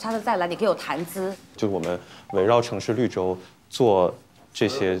朋友下次再来，你可以有谈资。就是我们围绕城市绿洲做这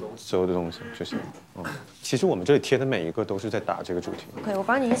些所有的东西就行。其实我们这里贴的每一个都是在打这个主题。可以，我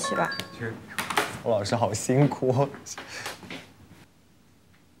帮你一起吧。欧老师好辛苦。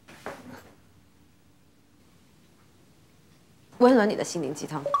温暖你的心灵鸡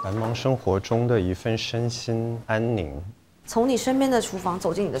汤。繁忙生活中的一份身心安宁，从你身边的厨房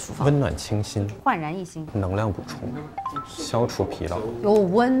走进你的厨房，温暖清新，焕然一新，能量补充，消除疲劳，有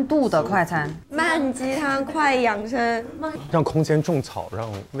温度的快餐，慢鸡汤快养生，让空间种草，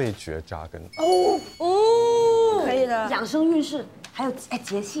让味觉扎根。可以的，养生运势，还有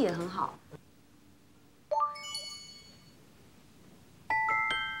节气也很好。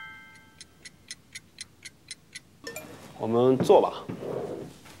我们坐吧。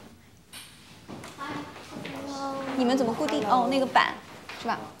你们怎么固定？哦，那个板是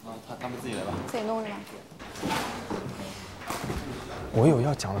吧？他们自己来吧。自己弄是吧？我有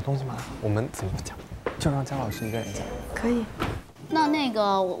要讲的东西吗？我们怎么讲？就让姜老师一个人讲。可以。那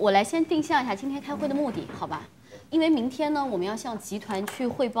个我来先定向一下今天开会的目的，好吧？因为明天呢，我们要向集团去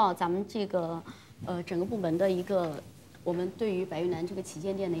汇报咱们这个整个部门的一个我们对于白玉兰这个旗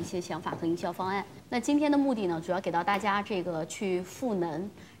舰店的一些想法和营销方案。那今天的目的呢，主要给到大家这个去赋能，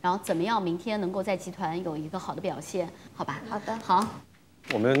然后怎么样明天能够在集团有一个好的表现，好吧？好的。好。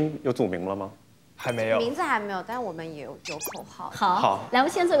我们有组名了吗？还没有。名字还没有，但是我们也有口号。好。来，我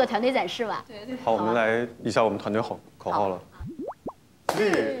们先做个团队展示吧。对。好，我们来一下我们团队口号了。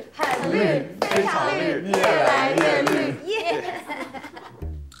绿，很绿，非常绿，越来越绿，耶！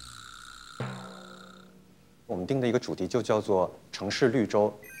我们定的一个主题就叫做城市绿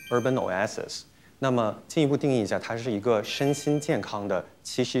洲 （Urban Oasis）。那么进一步定义一下，它是一个身心健康的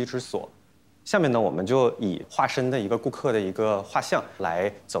栖息之所。下面呢，我们就以化身的一个顾客的一个画像来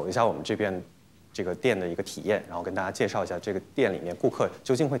走一下我们这边这个店的一个体验，然后跟大家介绍一下这个店里面顾客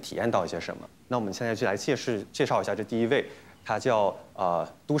究竟会体验到一些什么。那我们现在就来介绍一下这第一位。她叫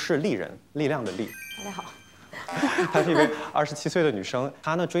都市丽人，力量的力。大家好。她是一位27岁的女生，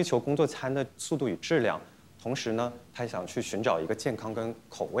她呢追求工作餐的速度与质量，同时呢，她想去寻找一个健康跟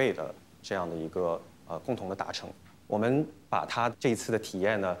口味的这样的一个共同的达成。我们把她这一次的体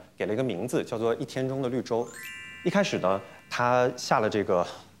验呢给了一个名字，叫做1天中的绿洲。一开始呢，她下了这个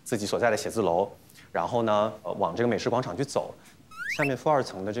自己所在的写字楼，然后呢往这个美食广场去走。下面负2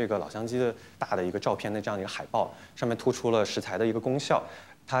层的这个老乡鸡的大的一个照片的这样一个海报，上面突出了食材的一个功效，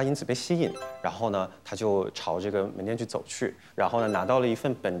他因此被吸引，然后呢，他就朝这个门店去走去，然后呢，拿到了一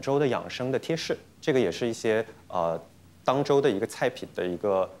份本周的养生的贴士，这个也是一些当周的一个菜品的一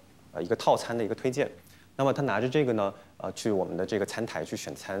个套餐的一个推荐。那么他拿着这个呢，去我们的这个餐台去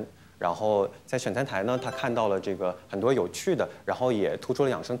选餐。然后在选餐台呢，他看到了这个很多有趣的，然后也突出了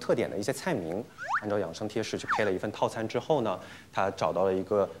养生特点的一些菜名，按照养生贴士去配了一份套餐之后呢，他找到了一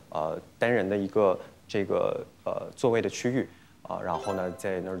个单人的一个这个座位的区域然后呢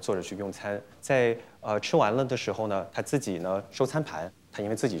在那儿坐着去用餐，在吃完了的时候呢，他自己呢收餐盘，他因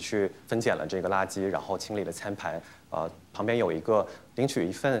为自己去分拣了这个垃圾，然后清理了餐盘，旁边有一个领取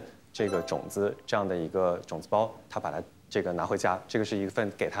一份这个种子这样的一个种子包，他把它这个拿回家，这个是一份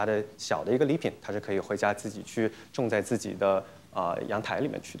给他的小的一个礼品，他是可以回家自己去种在自己的阳台里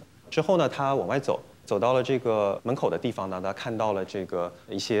面去的。之后呢，他往外走到了这个门口的地方呢，他看到了这个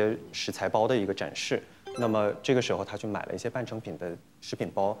一些食材包的一个展示。那么这个时候他去买了一些半成品的食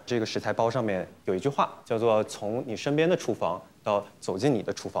品包，这个食材包上面有一句话叫做"从你身边的厨房到走进你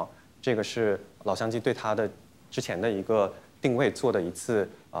的厨房"，这个是老乡鸡对他的之前的一个定位做的一次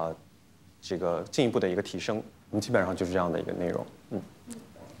这个进一步的一个提升。我们基本上就是这样的一个内容。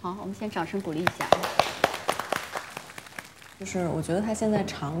好，我们先掌声鼓励一下。就是我觉得他现在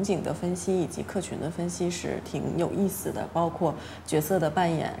场景的分析以及客群的分析是挺有意思的，包括角色的扮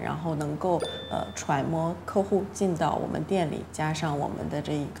演，然后能够揣摩客户进到我们店里，加上我们的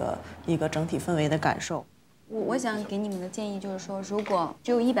这一个整体氛围的感受。我想给你们的建议就是说，如果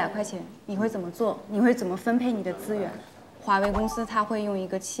只有100块钱，你会怎么做？你会怎么分配你的资源？华为公司它会用一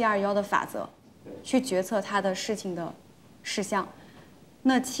个721的法则去决策它的事情的事项。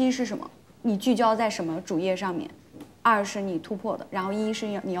那7是什么？你聚焦在什么主页上面？2是你突破的，然后1是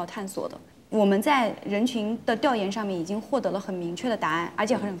你要探索的。我们在人群的调研上面已经获得了很明确的答案，而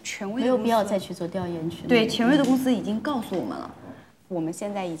且很权威的。没有必要再去做调研去。对，权威的公司已经告诉我们了，我们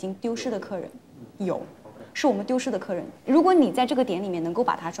现在已经丢失的客人是我们丢失的客人。如果你在这个点里面能够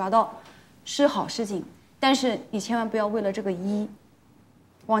把它抓到，是好事情。但是你千万不要为了这个1，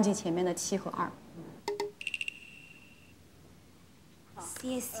忘记前面的7和2。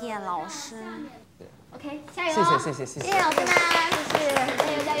谢谢老师。OK， 加油！谢谢老师们，谢谢，加油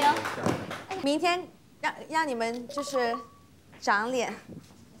加油！明天让你们就是长脸。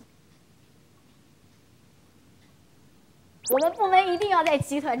我们部门一定要在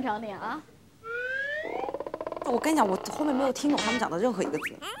集团长脸啊！我跟你讲，我后面没有听懂他们讲的任何一个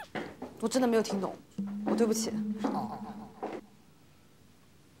字，我真的没有听懂，我对不起。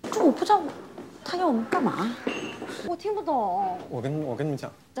就我不知道他要我们干嘛，我听不懂。我跟你们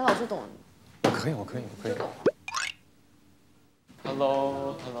讲，张老师懂。我可以。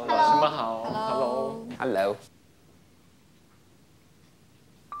Hello， 老师们好。Hello。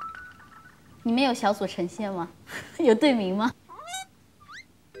你们有小组呈现吗？有队名吗？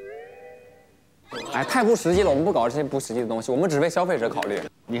哎，太不实际了，我们不搞这些不实际的东西，我们只为消费者考虑。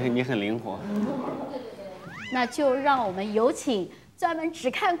你很灵活。那就让我们有请专门只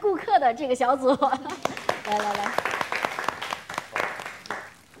看顾客的这个小组，来。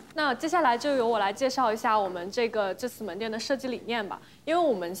那接下来就由我来介绍一下我们这次门店的设计理念吧。因为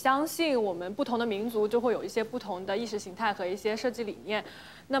我们相信，我们不同的民族就会有一些不同的意识形态和一些设计理念。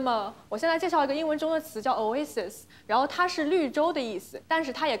那么，我先来介绍一个英文中的词叫 Oasis， 然后它是绿洲的意思，但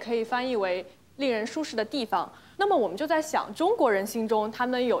是它也可以翻译为令人舒适的地方。那么我们就在想，中国人心中他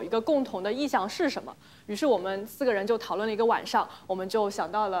们有一个共同的意象是什么？于是我们4个人就讨论了一个晚上，我们就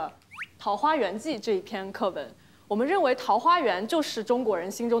想到了《桃花源记》这一篇课文。我们认为桃花源就是中国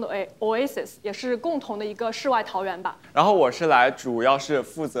人心中的 Oasis， 也是共同的一个世外桃源吧。然后我是主要是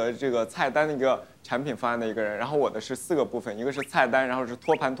负责这个菜单的一个产品方案的一个人，然后我的是4个部分，一个是菜单，然后是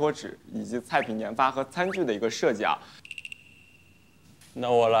托盘托纸，以及菜品研发和餐具的一个设计啊。那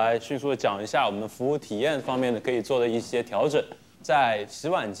我来迅速的讲一下我们服务体验方面的可以做的一些调整，在洗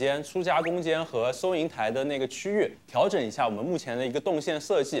碗间、初加工间和收银台的那个区域调整一下我们目前的一个动线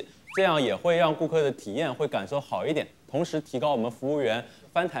设计，这样也会让顾客的体验会感受好一点，同时提高我们服务员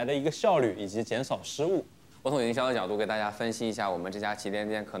翻台的一个效率以及减少失误。我从营销的角度给大家分析一下我们这家旗舰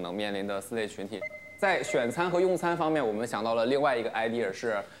店可能面临的4类群体。在选餐和用餐方面，我们想到了另外一个 idea，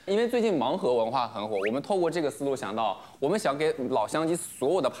 是因为最近盲盒文化很火，我们透过这个思路想到，我们想给老乡鸡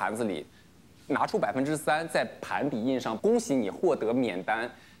所有的盘子里拿出3%在盘底印上，恭喜你获得免单。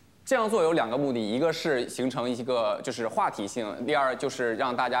这样做有2个目的，一个是形成一个就是话题性，第二就是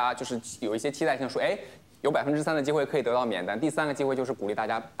让大家就是有一些期待性，说哎有3%的机会可以得到免单。第3个机会就是鼓励大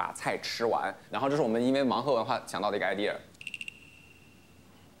家把菜吃完。然后这是我们因为盲盒文化想到的一个 idea。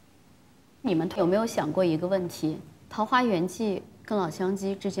你们有没有想过一个问题？桃花源记跟老乡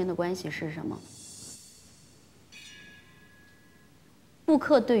鸡之间的关系是什么？顾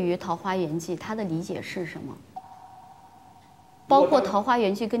客对于桃花源记他的理解是什么？包括桃花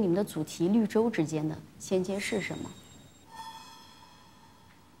源记跟你们的主题绿洲之间的衔接是什么？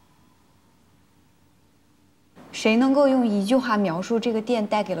谁能够用一句话描述这个店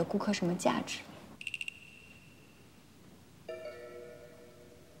带给了顾客什么价值？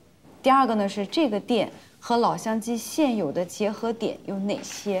第2个呢是这个店和老乡鸡现有的结合点有哪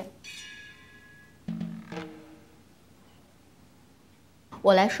些？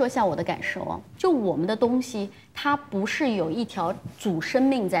我来说一下我的感受啊，就我们的东西，它不是有一条主生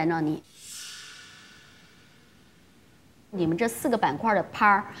命在那里。你们这4个板块的拍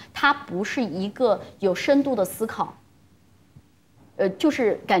儿，它不是一个有深度的思考，就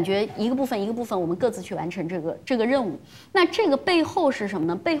是感觉一个部分一个部分，我们各自去完成这个任务。那这个背后是什么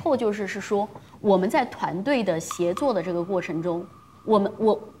呢？背后是说我们在团队的协作的这个过程中，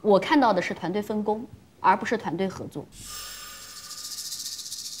我看到的是团队分工，而不是团队合作。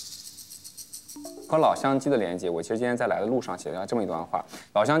和老乡鸡的连接，我其实今天在来的路上写下这么一段话：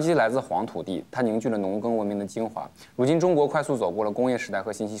老乡鸡来自黄土地，它凝聚了农耕文明的精华。如今中国快速走过了工业时代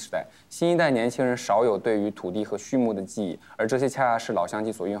和信息时代，新一代年轻人少有对于土地和畜牧的记忆，而这些恰恰是老乡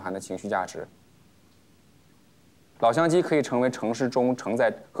鸡所蕴含的情绪价值。老乡鸡可以成为城市中承载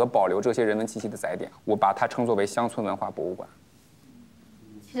和保留这些人文气息的载点，我把它称作为乡村文化博物馆。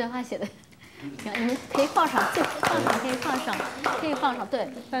这段话写的。你们可以放上，可以放上，对。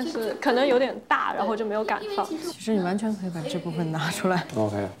但是可能有点大，然后就没有敢放。其实你完全可以把这部分拿出来。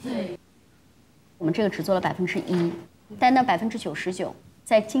OK。我们这个只做了1%，但那99%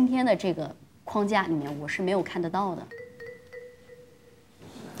在今天的这个框架里面，我是没有看得到的。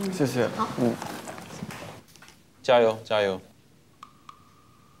谢谢。好。加油加油。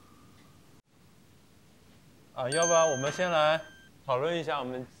要不然我们先来讨论一下我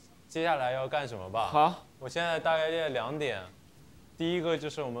们接下来要干什么吧？好，我现在大概列2点，第一个就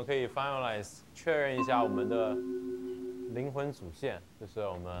是我们可以 finalize 确认一下我们的灵魂主线，就是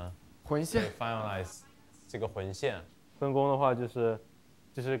我们魂线 finalize 这个魂线。分工的话就是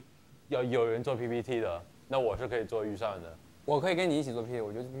要有人做 PPT 的，那我是可以做预算的。我可以跟你一起做 PPT，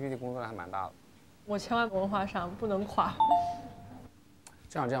 我觉得 PPT 工作量还蛮大的。我千万文化上不能垮。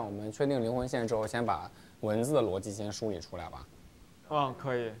这样，我们确定灵魂线之后，先把文字的逻辑先梳理出来吧。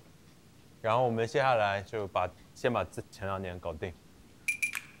可以。然后我们接下来就先把前2点搞定。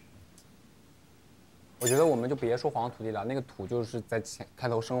我觉得我们就别说黄土地了，那个土就是在开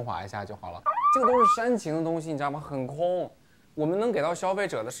头升华一下就好了。这个都是煽情的东西，你知道吗？很空。我们能给到消费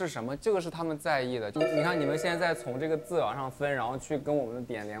者的是什么？这个是他们在意的。就你看，你们现在从这个字往上分，然后去跟我们的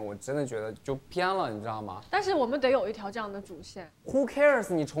点连，我真的觉得就偏了，你知道吗？但是我们得有一条这样的主线。Who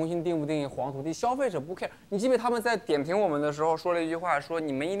cares？ 你重新定不定义黄土地？消费者不 care。你记不记得他们在点评我们的时候说了一句话，说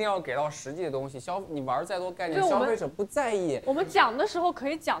你们一定要给到实际的东西。你玩再多概念，消费者不在意。我们讲的时候可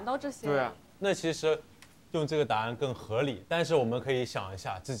以讲到这些。对啊，那其实用这个答案更合理，但是我们可以想一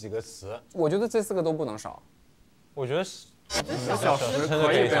下这几个词。我觉得这4个都不能少。我觉得是。小时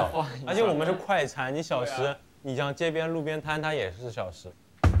可以少，而且我们是快餐，你小时，你像街边路边摊，它也是小时。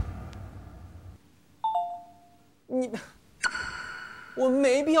我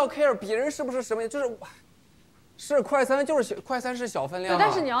没必要 care 别人是不是什么，是快餐，就是快餐是小分量。但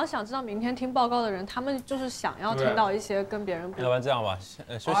是你要想知道，明天听报告的人，他们就是想要听到一些跟别人不一样。要不然这样吧，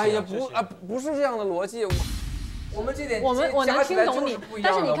哎呀不是这样的逻辑。我们这点我能听懂你，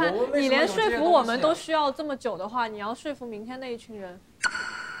但是你看，你连说服我们都需要这么久的话，你要说服明天那一群人。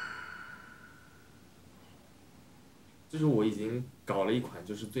就是我已经搞了一款，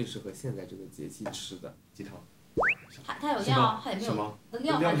就是最适合现在这个节气吃的鸡汤。它有料，它也没有。什么？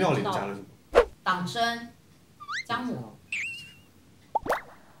料里加了什么？党参、姜母。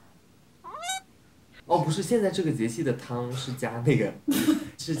哦，不是，现在这个节气的汤是加那个，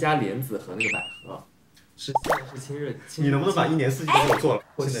是加莲子和那个百合。现在是清热。你能不能把1年4季都给我做了？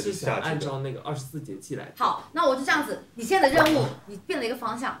我是想按照那个24节气来。好，那我就这样子。你现在的任务，你变了一个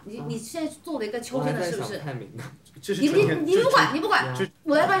方向。你现在做了一个秋天的，是不是？你不管，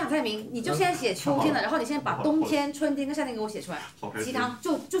我要不想太明，你就先写秋天的，然后你先把冬天、春天跟夏天给我写出来。鸡汤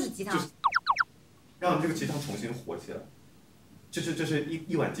就是鸡汤。让这个鸡汤重新火起来。这是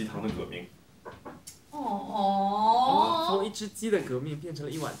一碗鸡汤的革命。从一只鸡的革命变成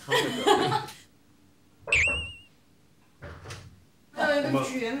了一碗汤的革命。还有一个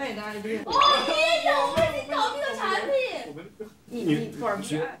绝美的 idea。你也有，我已经搞定了产品。你不是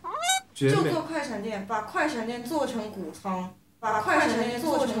就做快闪店，把快闪店做成谷仓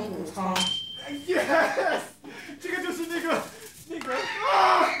，Yes， 这个就是那个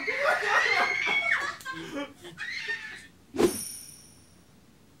啊！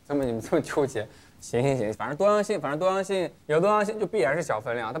你们这么纠结？行，反正多样性有多样性就必然是小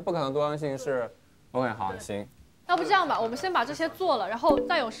分量，它不可能多样性是 OK 好行。要不这样吧，我们先把这些做了，然后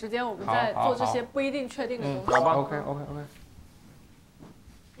再有时间我们再做这些不一定确定的东西。好吧 ，OK。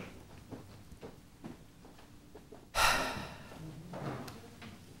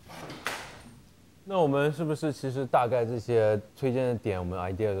那我们是不是其实大概这些推荐的点，我们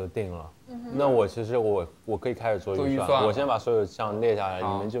idea 都定了？那我其实我可以开始做预算，我先把所有项列下来，你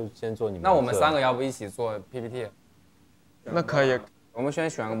们就先做你们。那我们3个要不一起做 PPT？ 那可以，我们先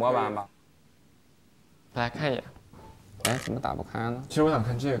选个模板吧。来看一眼。哎，怎么打不开呢？其实我想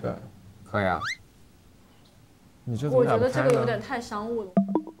看这个。可以啊。你这怎么打不开呢？我觉得这个有点太商务了。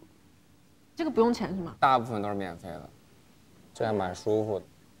这个不用钱是吗？大部分都是免费的，这还蛮舒服的。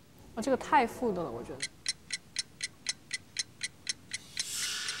这个太富的了，我觉得。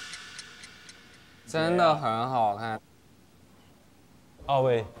真的很好看。2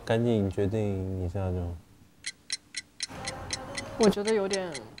位，赶紧决定一下就。我觉得有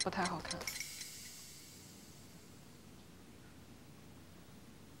点不太好看。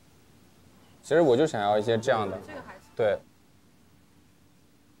其实我就想要一些这样的，对。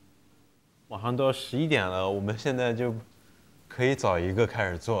马上都要11点了，我们现在就可以找一个开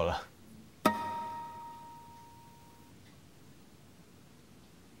始做了。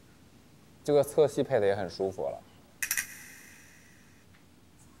这个侧戏配的也很舒服了。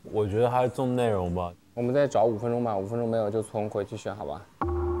我觉得还是重内容吧。我们再找5分钟吧，5分钟没有就从回去选，好吧？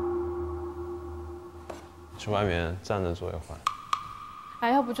去外面站着做一会儿。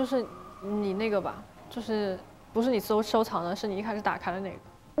哎，要不就是你那个吧，就是不是你收藏的，是你一开始打开的那个。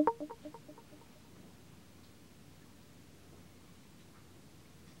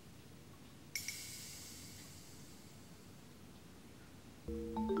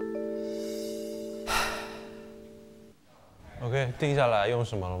OK， 定下来用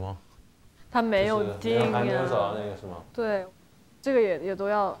什么了吗？他没有定呀。还没有找到那个是吗？对，这个也都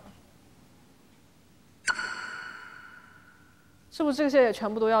要。是不是这些也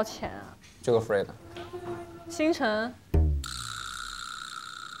全部都要钱啊？这个 free 的。星辰。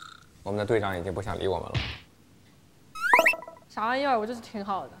我们的队长已经不想理我们了。啥玩意儿？我这是挺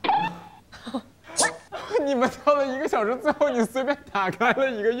好的。你们跳了1个小时，最后你随便打开了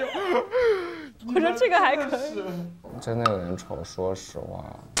一个用。我觉得这个还可以。真的有点丑，说实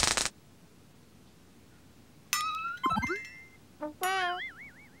话。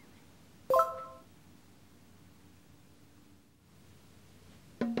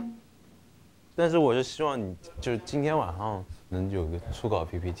但是我是希望你就是今天晚上能有个初稿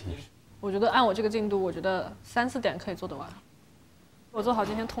PPT。我觉得按我这个进度，我觉得3、4点可以做得完。我做好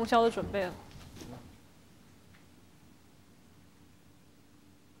今天通宵的准备了。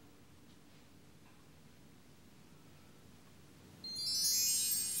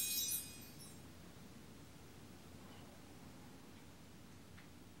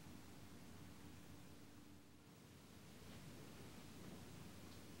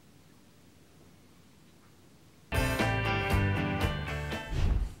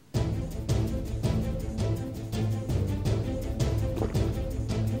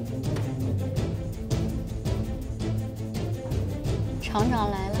厂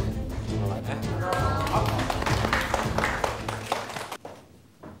长来了。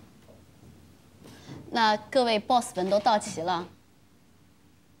那各位 boss 们都到齐了。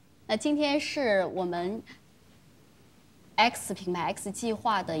那今天是我们 X 品牌 X 计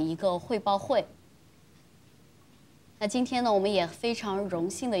划的一个汇报会。那今天呢，我们也非常荣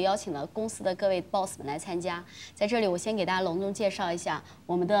幸的邀请了公司的各位 boss 们来参加。在这里，我先给大家隆重介绍一下，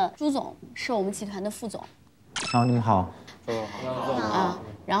我们的朱总是我们集团的副总。你们好。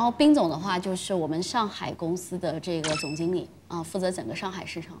然后彬总的话就是我们上海公司的这个总经理啊，负责整个上海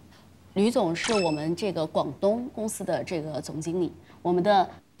市场。吕总是我们这个广东公司的这个总经理。我们的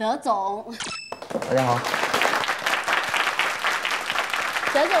德总，大家好。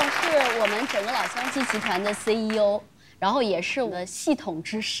德总是我们整个老乡鸡集团的 CEO， 然后也是我们的系统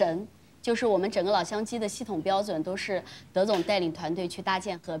之神，就是我们整个老乡鸡的系统标准都是德总带领团队去搭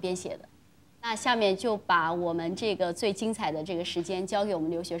建和编写的。那下面就把我们这个最精彩的这个时间交给我们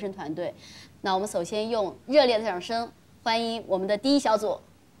留学生团队。那我们首先用热烈的掌声欢迎我们的第一小组。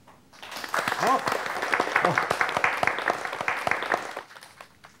好。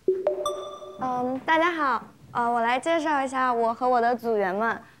大家好，我来介绍一下我和我的组员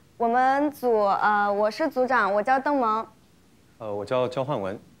们。我们组我是组长，我叫邓萌。我叫焦焕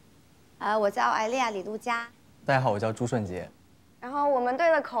文。我叫艾丽亚李路佳。大家好，我叫朱顺杰。然后我们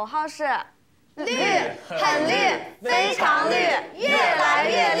队的口号是。绿，很绿，非常绿，越来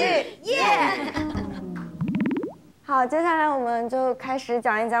越绿，耶！好，接下来我们就开始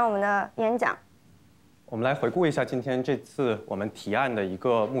讲一讲我们的演讲。我们来回顾一下今天这次我们提案的一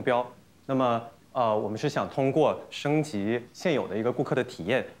个目标。那么，我们是想通过升级现有的一个顾客的体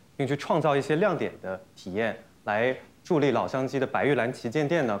验，并去创造一些亮点的体验，来助力老乡鸡的白玉兰旗舰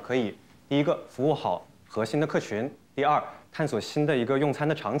店呢，可以第一个服务好核心的客群，第二探索新的一个用餐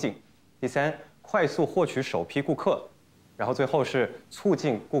的场景。第三，快速获取首批顾客，然后最后是促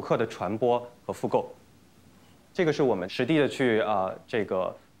进顾客的传播和复购。这个是我们实地的去这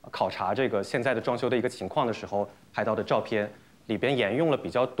个考察这个现在的装修的一个情况的时候拍到的照片，里边沿用了比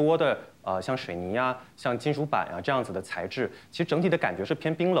较多的像水泥呀、像金属板呀这样子的材质，其实整体的感觉是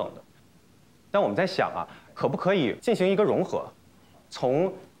偏冰冷的。但我们在想可不可以进行一个融合，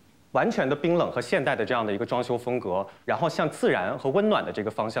从完全的冰冷和现代的这样的一个装修风格，然后向自然和温暖的这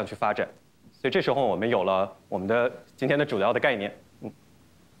个方向去发展。所以这时候我们有了我们的今天的主要的概念。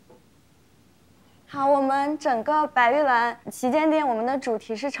好，我们整个白玉兰旗舰店，我们的主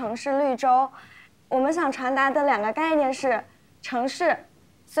题是城市绿洲。我们想传达的2个概念是：城市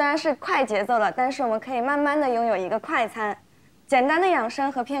虽然是快节奏的，但是我们可以慢慢的拥有一个快餐，简单的养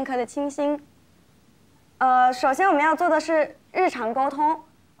生和片刻的清新。首先我们要做的是日常沟通。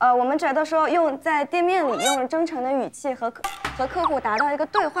我们觉得说在店面里用真诚的语气和客户达到一个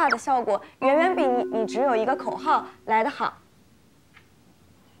对话的效果，远远比你只有一个口号来得好。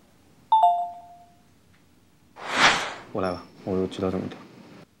我来吧，我就知道怎么调。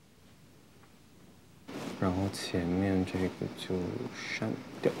然后前面这个就删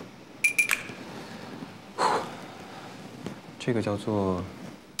掉。这个叫做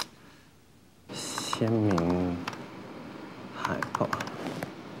鲜明海报。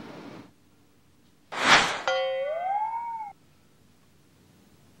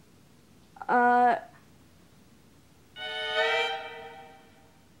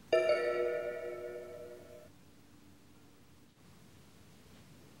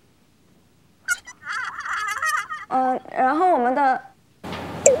然后我们的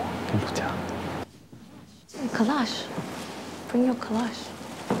不加 collage，bring your collage。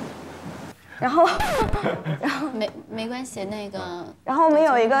然后没关系，那个。然后我们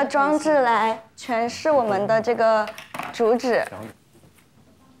有一个装置来诠释我们的这个主旨。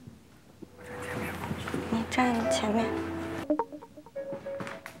你站前面。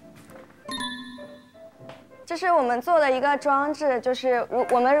这是我们做的一个装置，就是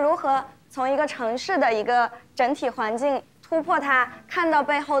我们如何从一个城市的一个整体环境突破它，看到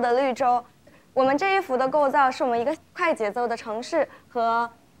背后的绿洲。我们这一幅的构造是我们一个快节奏的城市和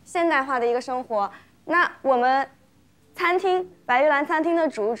现代化的一个生活。那我们餐厅白玉兰餐厅的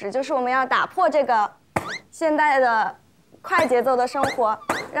主旨就是我们要打破这个现代的快节奏的生活，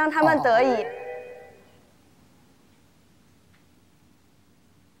让他们得以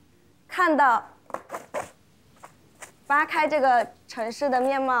看到扒开这个城市的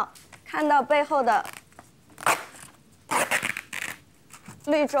面貌，看到背后的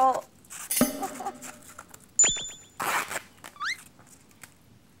绿洲。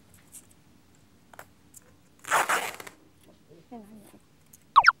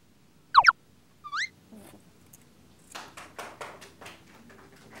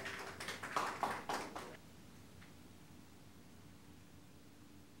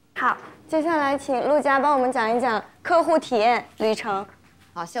好，接下来请陆佳帮我们讲一讲客户体验旅程。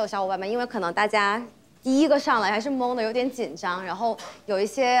好，谢谢小伙伴们，因为可能大家第一个上来还是懵的，有点紧张，然后有一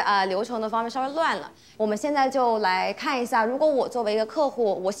些流程的方面稍微乱了。我们现在就来看一下，如果我作为一个客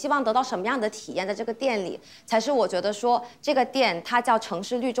户，我希望得到什么样的体验，在这个店里才是我觉得说这个店它叫城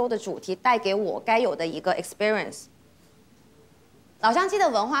市绿洲的主题带给我该有的一个 experience。老乡鸡的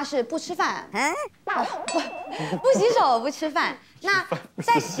文化是不吃饭，不洗手不吃饭。那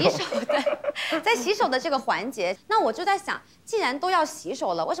在洗手的这个环节，那我就在想，既然都要洗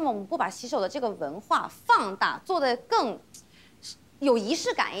手了，为什么我们不把洗手的这个文化放大，做得更有仪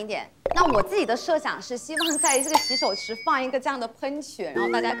式感一点？那我自己的设想是，希望在这个洗手池放一个这样的喷泉，然后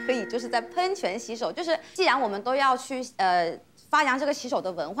大家可以就是在喷泉洗手。就是既然我们都要去发扬这个洗手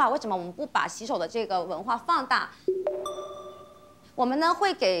的文化，为什么我们不把洗手的这个文化放大？我们呢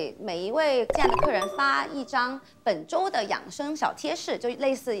会给每一位这样的客人发一张本周的养生小贴士，就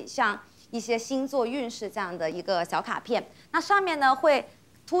类似像一些星座运势这样的一个小卡片。那上面呢会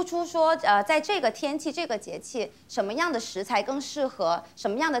突出说，在这个天气、这个节气，什么样的食材更适合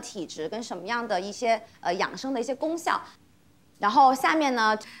什么样的体质，跟什么样的一些养生的一些功效。然后下面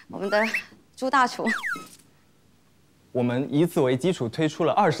呢，我们的朱大厨。我们以此为基础推出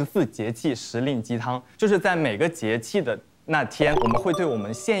了24节气时令鸡汤，就是在每个节气的那天，我们会对我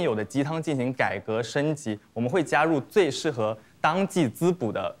们现有的鸡汤进行改革升级，我们会加入最适合当季滋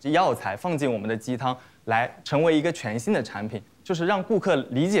补的药材放进我们的鸡汤，来成为一个全新的产品，就是让顾客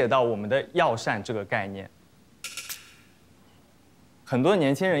理解到我们的药膳这个概念。很多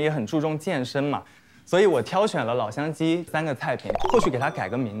年轻人也很注重健身嘛，所以我挑选了老乡鸡3个菜品，或许给它改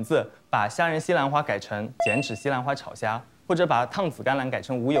个名字，把虾仁西兰花改成减脂西兰花炒虾，或者把烫紫甘蓝改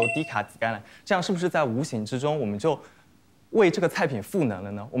成无油低卡紫甘蓝，这样是不是在无形之中我们就为这个菜品赋能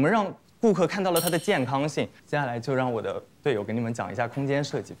了呢？我们让顾客看到了它的健康性。接下来就让我的队友给你们讲一下空间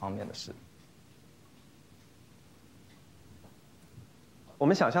设计方面的事。我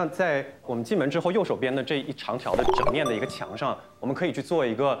们想象在我们进门之后右手边的这一长条的整面的一个墙上，我们可以去做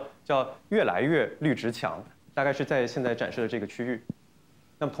一个叫越来越绿植墙，大概是在现在展示的这个区域。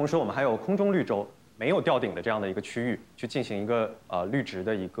那么同时我们还有空中绿洲，没有吊顶的这样的一个区域，去进行一个绿植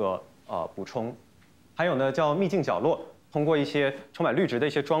的一个补充。还有呢叫秘境角落。通过一些充满绿植的一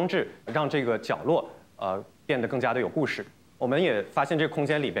些装置，让这个角落变得更加的有故事。我们也发现这个空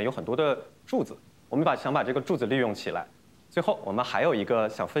间里边有很多的柱子，我们想把这个柱子利用起来。最后，我们还有一个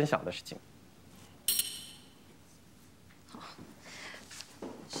想分享的事情。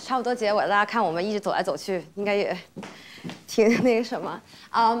差不多结尾了，大家看我们一直走来走去，应该也挺那个什么。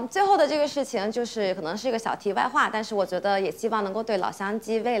最后的这个事情就是可能是一个小题外话，但是我觉得也希望能够对老乡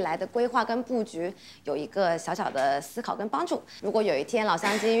鸡未来的规划跟布局有一个小小的思考跟帮助。如果有一天老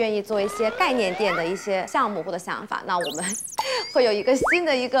乡鸡愿意做一些概念店的一些项目或者想法，那我们会有一个新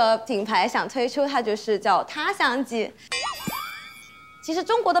的一个品牌想推出，它就是叫他乡鸡。其实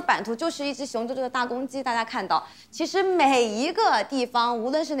中国的版图就是一只雄赳赳的大公鸡，大家看到，其实每一个地方，无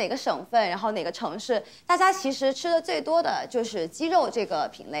论是哪个省份，然后哪个城市，大家其实吃的最多的就是鸡肉这个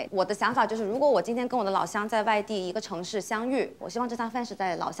品类。我的想法就是，如果我今天跟我的老乡在外地一个城市相遇，我希望这餐饭是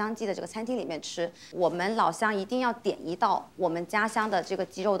在老乡鸡的这个餐厅里面吃，我们老乡一定要点一道我们家乡的这个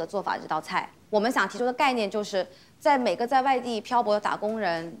鸡肉的做法这道菜。我们想提出的概念就是，在每个在外地漂泊的打工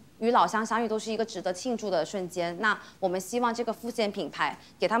人与老乡相遇都是一个值得庆祝的瞬间。那我们希望这个副线品牌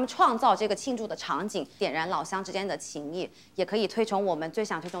给他们创造这个庆祝的场景，点燃老乡之间的情谊，也可以推崇我们最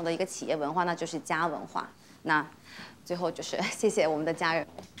想推崇的一个企业文化，那就是家文化。那最后就是谢谢我们的家人。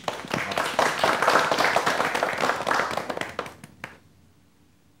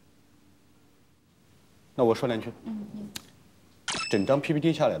那我说两句。整张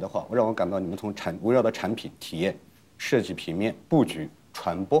PPT 下来的话，让我感到你们从围绕的产品体验、设计平面、布局、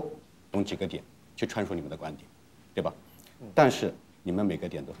传播等几个点去阐述你们的观点，对吧？但是你们每个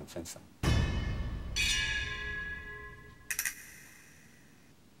点都很分散。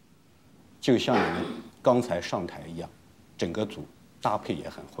就像你们刚才上台一样，整个组搭配也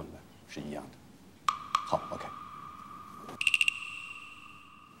很混乱，是一样的。好 ，OK。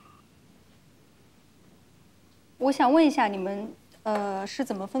我想问一下你们，是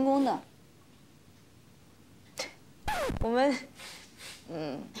怎么分工的？我们，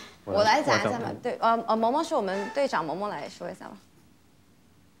我来讲一下吧。对，萌萌是我们队长，萌萌来说一下吧。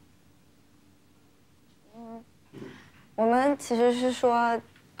我们其实是说，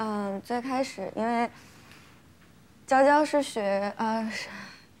最开始因为娇娇是学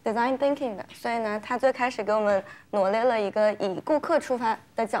design thinking 的，所以呢，他最开始给我们罗列了一个以顾客出发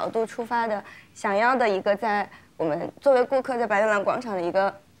的角度出发的，想要的一个在我们作为顾客在白玉兰广场的一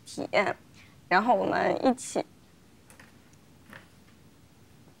个体验，然后我们一起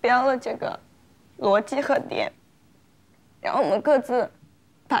标了这个逻辑和点，然后我们各自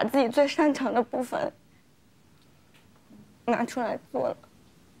把自己最擅长的部分拿出来做了。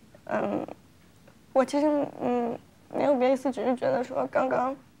我其实没有别的意思，只是觉得说刚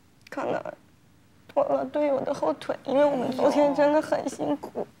刚可能拖了队友的后腿，因为我们昨天真的很辛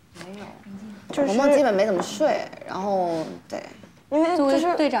苦。没有，就是萌萌基本没怎么睡，然后对，因为作就是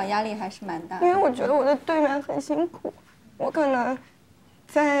为队长压力还是蛮大的。因为我觉得我的队员很辛苦，我可能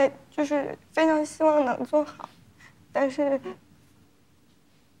在就是非常希望能做好，但是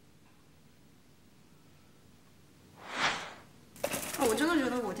我真的觉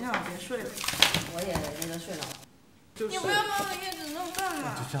得我今天晚上别睡了。我也那个睡了。你不要把我叶子弄干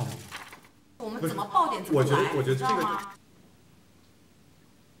嘛？就这样。我们怎么爆点怎么来，我觉得这个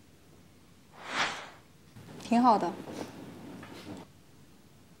挺好的。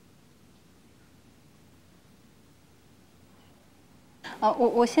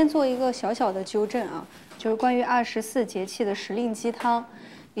我先做一个小小的纠正啊，就是关于24节气的时令鸡汤，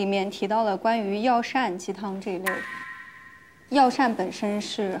里面提到了关于药膳鸡汤这一类。药膳本身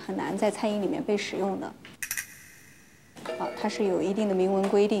是很难在餐饮里面被使用的，它是有一定的明文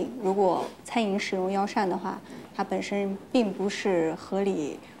规定，如果餐饮使用药膳的话，它本身并不是合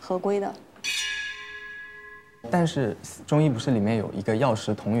理合规的。但是中医不是里面有一个药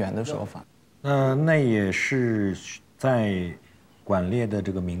食同源的说法？那也是在管列的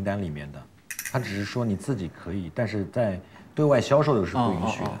这个名单里面的，它只是说你自己可以，但是在对外销售的是不允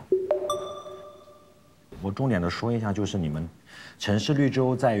许的。我重点的说一下，就是你们城市绿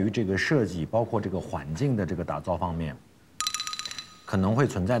洲在于这个设计，包括这个环境的这个打造方面，可能会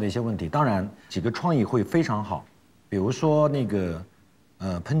存在的一些问题。当然，几个创意会非常好，比如说那个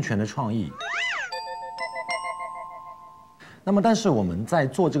喷泉的创意。那么，但是我们在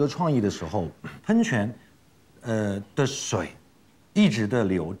做这个创意的时候，喷泉的水一直的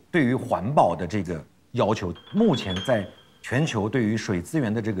流，对于环保的这个要求，目前在全球对于水资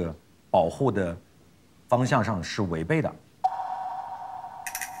源的这个保护的方向上是违背的。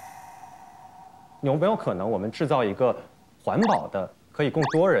有没有可能我们制造一个环保的、可以供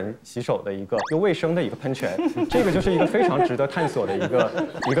多人洗手的一个又卫生的一个喷泉？这个就是一个非常值得探索的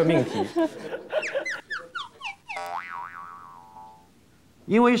一个命题。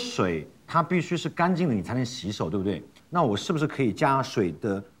因为水它必须是干净的，你才能洗手，对不对？那我是不是可以加水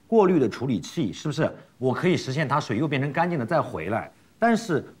的过滤的处理器？是不是我可以实现它水又变成干净的再回来？但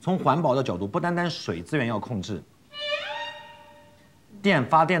是从环保的角度，不单单水资源要控制，电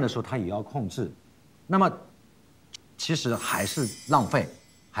发电的时候它也要控制，那么其实还是浪费，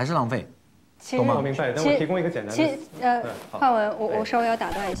还是浪费。懂吗？我明白。但我提供一个简单的。焕文，我稍微要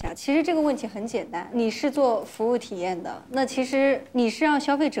打断一下。其实这个问题很简单，你是做服务体验的，那其实你是让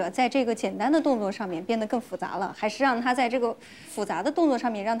消费者在这个简单的动作上面变得更复杂了，还是让他在这个复杂的动作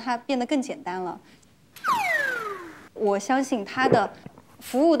上面让它变得更简单了？我相信他的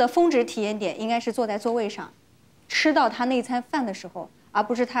服务的峰值体验点应该是坐在座位上，吃到他那餐饭的时候，而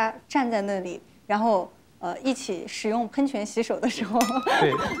不是他站在那里，然后一起使用喷泉洗手的时候。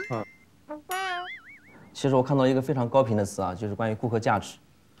对，其实我看到一个非常高频的词啊，就是关于顾客价值。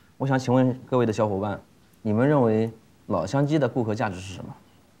我想请问各位的小伙伴，你们认为老乡鸡的顾客价值是什么？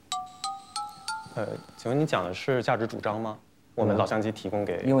请问你讲的是价值主张吗？我们老乡鸡提供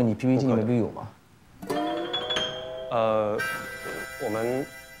给，因为你 PPT 里面不有吗？我们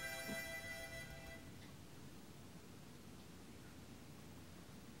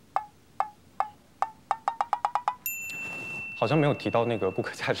好像没有提到那个顾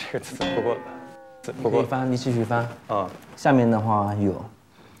客价值这个词，不过你继续翻啊。下面的话有，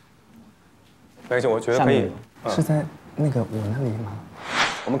没关系，我觉得可以。是在那个我那里吗？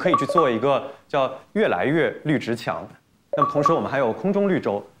我们可以去做一个叫“越来越绿植墙”。那么同时我们还有空中绿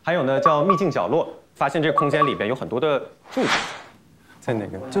洲，还有呢叫秘境角落。发现这个空间里边有很多的柱子，在哪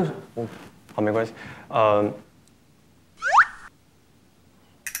个？就是我，好，没关系。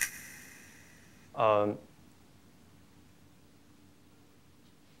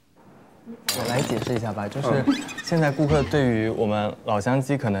我来解释一下吧，就是现在顾客对于我们老乡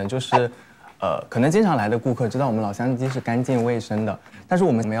鸡可能就是，可能经常来的顾客知道我们老乡鸡是干净卫生的，但是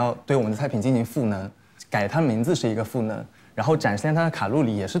我们要对我们的菜品进行赋能，改它名字是一个赋能，然后展现它的卡路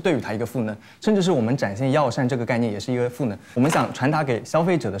里也是对于它一个赋能，甚至是我们展现药膳这个概念也是一个赋能。我们想传达给消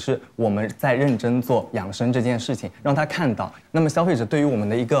费者的是我们在认真做养生这件事情，让他看到，那么消费者对于我们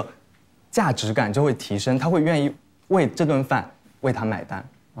的一个价值感就会提升，他会愿意为这顿饭为他买单。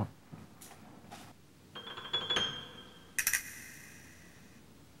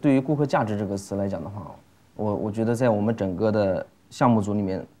对于顾客价值这个词来讲的话，我觉得在我们整个的项目组里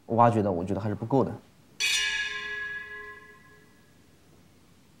面挖掘的，我觉得还是不够的。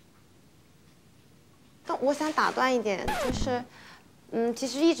但我想打断一点，就是，其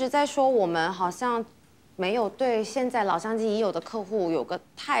实一直在说我们好像没有对现在老乡鸡已有的客户有个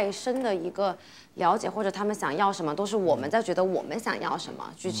太深的一个了解，或者他们想要什么，都是我们在觉得我们想要什么，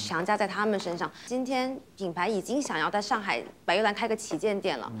去强加在他们身上。今天品牌已经想要在上海白玉兰开个旗舰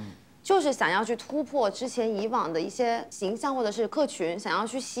店了，就是想要去突破之前以往的一些形象或者是客群，想要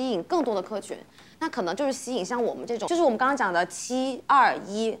去吸引更多的客群。那可能就是吸引像我们这种，就是我们刚刚讲的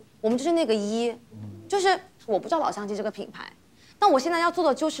721，我们就是那个1，就是我不知道老乡鸡这个品牌。那我现在要做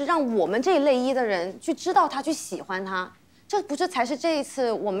的就是让我们这一类1的人去知道它，去喜欢它，这不是才是这一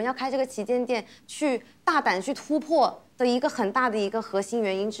次我们要开这个旗舰店去大胆去突破的一个很大的一个核心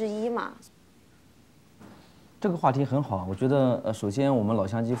原因之一嘛？这个话题很好，我觉得首先我们老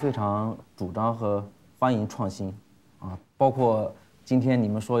乡鸡非常主张和欢迎创新，啊，包括今天你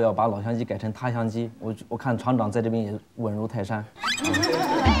们说要把老乡鸡改成他乡鸡，我看厂长在这边也稳如泰山，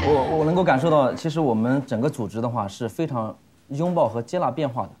我能够感受到，其实我们整个组织的话是非常拥抱和接纳变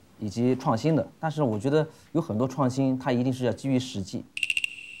化的，以及创新的。但是我觉得有很多创新，它一定是要基于实际。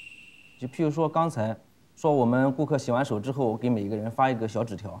就譬如说刚才说我们顾客洗完手之后，给每一个人发一个小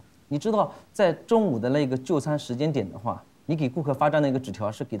纸条。你知道，在中午的那个就餐时间点的话，你给顾客发这样的一个纸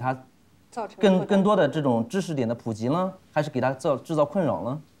条，是给他更多的这种知识点的普及呢，还是给他制造困扰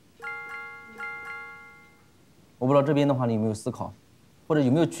呢？我不知道这边的话你有没有思考，或者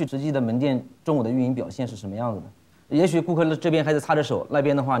有没有去实际的门店中午的运营表现是什么样子的？也许顾客这边还在擦着手，那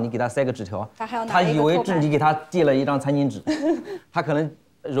边的话你给他塞个纸条，他以为是你给他递了一张餐巾纸，他可能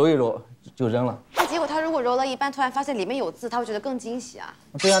揉一揉就扔了。那结果他如果揉了一半，突然发现里面有字，他会觉得更惊喜啊。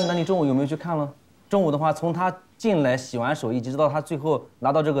对啊，那你中午有没有去看了？中午的话，从他进来洗完手，一直到他最后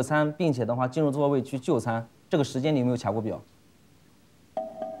拿到这个餐，并且的话进入座位去就餐，这个时间你有没有卡过表？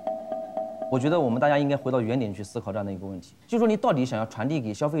我觉得我们大家应该回到原点去思考这样的一个问题，就是说你到底想要传递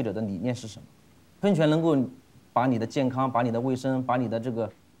给消费者的理念是什么？喷泉能够把你的健康、把你的卫生、把你的这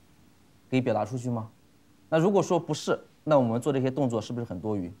个给表达出去吗？那如果说不是，那我们做这些动作是不是很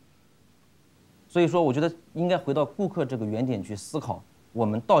多余？所以说，我觉得应该回到顾客这个原点去思考，我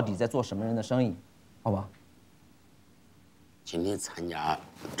们到底在做什么人的生意，好吧？今天参加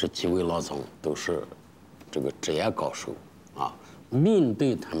这几位老总都是这个职业高手啊，面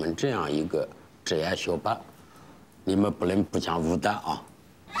对他们这样一个职业小白，你们不能不讲武德啊！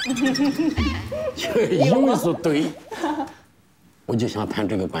因为说对，我就想谈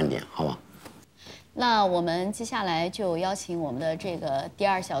这个观点，好吧？那我们接下来就邀请我们的这个第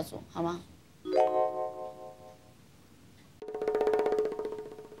2小组，好吗？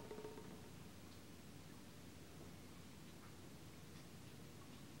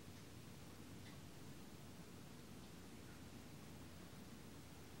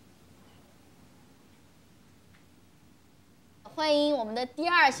欢迎我们的第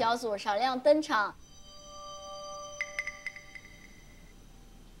2小组闪亮登场。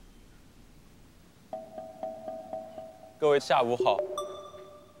各位下午好。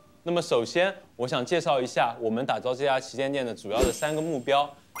那么首先，我想介绍一下我们打造这家旗舰店的主要的3个目标。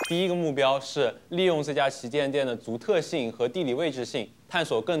第一个目标是利用这家旗舰店的独特性和地理位置性，探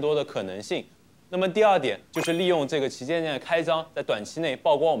索更多的可能性。那么第2点就是利用这个旗舰店的开张，在短期内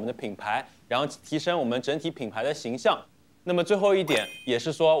曝光我们的品牌，然后提升我们整体品牌的形象。那么最后一点也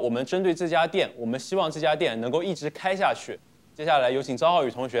是说，我们针对这家店，我们希望这家店能够一直开下去。接下来有请张浩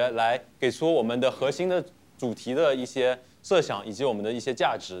宇同学来给出我们的核心的主题的一些设想，以及我们的一些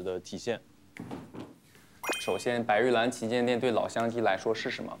价值的体现。首先，白玉兰旗舰店对老乡鸡来说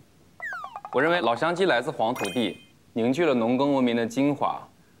是什么？我认为老乡鸡来自黄土地，凝聚了农耕文明的精华。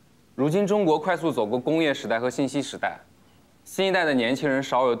如今中国快速走过工业时代和信息时代，新一代的年轻人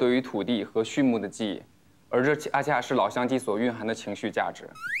少有对于土地和畜牧的记忆。而这恰恰是老乡鸡所蕴含的情绪价值。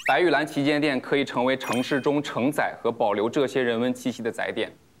白玉兰旗舰店可以成为城市中承载和保留这些人文气息的载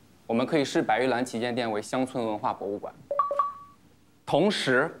点。我们可以视白玉兰旗舰店为乡村文化博物馆。同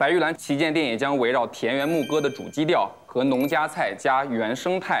时，白玉兰旗舰店也将围绕田园牧歌的主基调和农家菜加原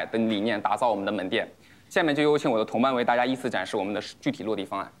生态的理念打造我们的门店。下面就有请我的同伴为大家依次展示我们的具体落地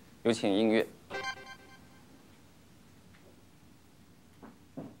方案。有请音乐。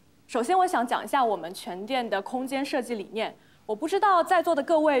首先，我想讲一下我们全店的空间设计理念。我不知道在座的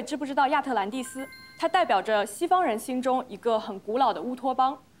各位知不知道亚特兰蒂斯，它代表着西方人心中一个很古老的乌托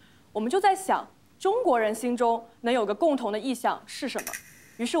邦。我们就在想，中国人心中能有个共同的意象是什么？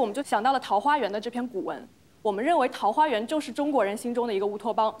于是我们就想到了桃花源的这篇古文。我们认为桃花源就是中国人心中的一个乌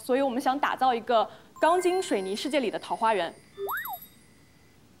托邦，所以我们想打造一个钢筋水泥世界里的桃花源。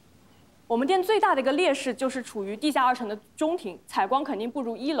我们店最大的一个劣势就是处于地下2层的中庭，采光肯定不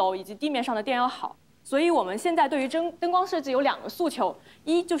如1楼以及地面上的店要好。所以我们现在对于灯光设计有2个诉求，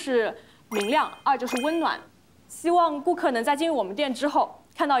一就是明亮，2就是温暖。希望顾客能在进入我们店之后，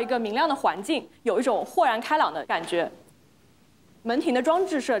看到一个明亮的环境，有一种豁然开朗的感觉。门庭的装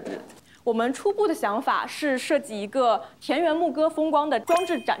置设置，我们初步的想法是设计一个田园牧歌风光的装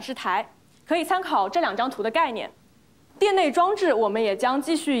置展示台，可以参考这2张图的概念。店内装置我们也将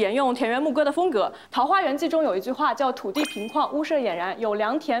继续沿用田园牧歌的风格。《桃花源记》中有一句话叫"土地平旷，屋舍俨然，有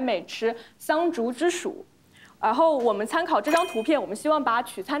良田美池，桑竹之属"。然后我们参考这张图片，我们希望把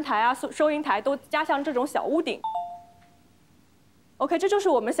取餐台啊、收银台都加上这种小屋顶。OK， 这就是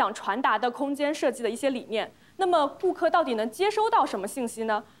我们想传达的空间设计的一些理念。那么顾客到底能接收到什么信息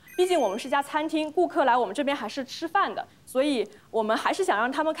呢？毕竟我们是家餐厅，顾客来我们这边还是吃饭的，所以我们还是想让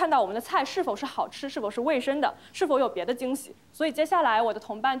他们看到我们的菜是否是好吃，是否是卫生的，是否有别的惊喜。所以接下来我的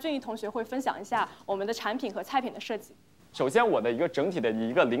同伴俊逸同学会分享一下我们的产品和菜品的设计。首先，我的一个整体的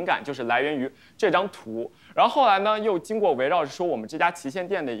一个灵感就是来源于这张图，然后后来呢，又经过围绕着说我们这家旗舰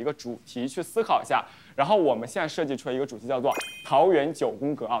店的一个主题去思考一下，然后我们现在设计出了一个主题叫做桃源9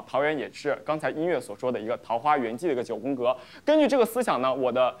宫格啊，桃源也是刚才音乐所说的一个桃花源记的一个9宫格。根据这个思想呢，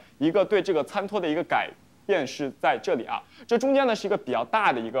我的一个对这个餐桌的一个改变是在这里啊，这中间呢是一个比较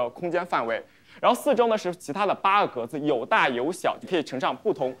大的一个空间范围。然后四周呢是其他的8个格子，有大有小，可以盛上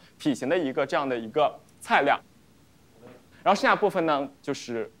不同体型的一个这样的一个菜量。然后剩下部分呢，就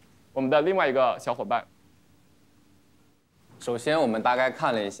是我们的另外一个小伙伴。首先，我们大概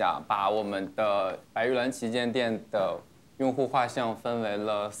看了一下，把我们的白玉兰旗舰店的用户画像分为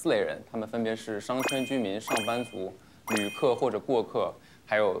了4类人，他们分别是商圈居民、上班族、旅客或者过客，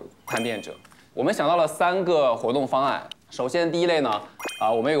还有探店者。我们想到了3个活动方案。首先，第一类呢，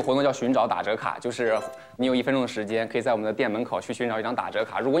我们有个活动叫寻找打折卡，就是你有1分钟的时间，可以在我们的店门口去寻找一张打折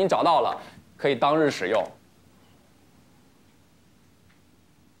卡，如果你找到了，可以当日使用。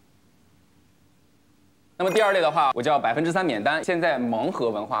那么第2类的话，我叫3%免单。现在盲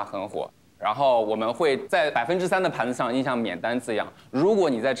盒文化很火，然后我们会在3%的盘子上印上免单字样。如果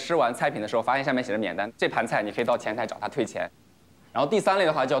你在吃完菜品的时候发现下面写着免单，这盘菜你可以到前台找他退钱。然后第3类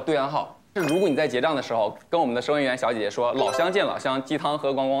的话叫兑暗号，是如果你在结账的时候跟我们的收银员小姐姐说老乡见老乡，鸡汤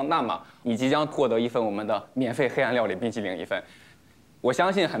喝光光，那么你即将获得1份我们的免费黑暗料理冰淇淋1份。我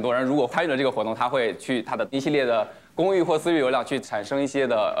相信很多人如果参与了这个活动，他会去他的一系列的公域或私域流量去产生一些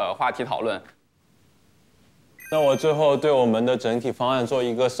的话题讨论。那我最后对我们的整体方案做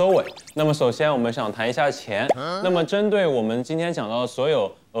一个收尾。那么首先我们想谈一下钱。那么针对我们今天讲到的所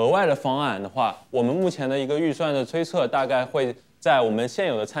有额外的方案的话，我们目前的一个预算的推测大概会在我们现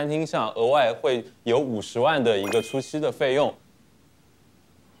有的餐厅上额外会有50万的一个初期的费用。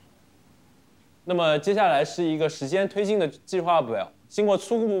那么接下来是一个时间推进的计划表。经过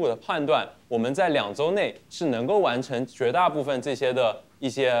初步的判断，我们在2周内是能够完成绝大部分这些的一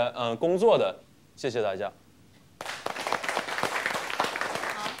些工作的。谢谢大家。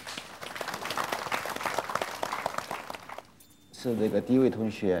是这个第一位同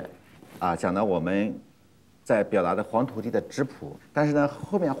学讲到我们在表达的黄土地的质朴，但是呢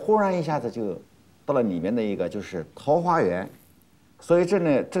后面忽然一下子就到了里面的一个就是桃花源，所以这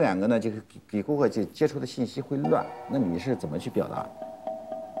2个呢就给顾客就接触的信息会乱。那你是怎么去表达？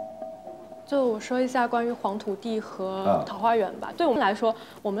就我说一下关于黄土地和桃花源吧。对我们来说，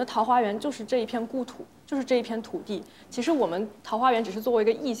我们的桃花源就是这一片故土，就是这一片土地。其实我们桃花源只是作为一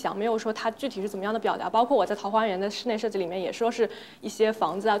个意象，没有说它具体是怎么样的表达。包括我在桃花源的室内设计里面也说是一些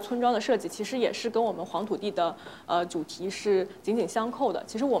房子啊、村庄的设计，其实也是跟我们黄土地的主题是紧紧相扣的。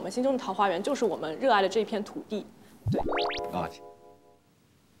其实我们心中的桃花源就是我们热爱的这一片土地。对。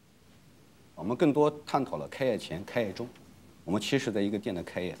我们更多探讨了开业前、开业中。我们其实在一个店的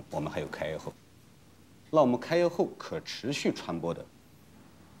开业，我们还有开业后。那我们开业后可持续传播的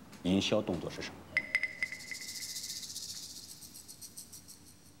营销动作是什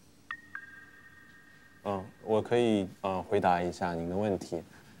么？我可以回答一下您的问题。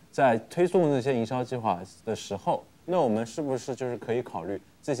在推送这些营销计划的时候，那我们是不是就是可以考虑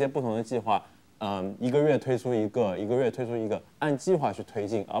这些不同的计划一个月推出一个，一个月推出一个，按计划去推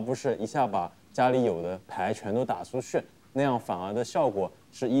进，而不是一下把家里有的牌全都打出去，那样反而的效果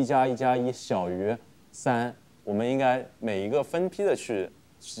是1+1+1小于3。我们应该每一个分批的去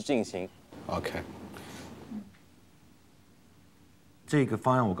进行。OK。这个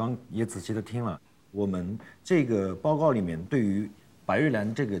方案我刚也仔细的听了，我们这个报告里面对于百日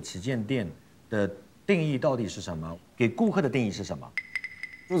兰这个旗舰店的定义到底是什么？给顾客的定义是什么？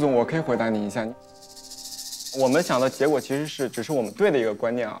陆总，我可以回答你一下。我们想的结果其实只是我们对的一个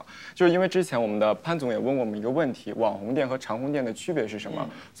观念啊，就是因为之前我们的潘总也问过我们一个问题，网红店和长红店的区别是什么？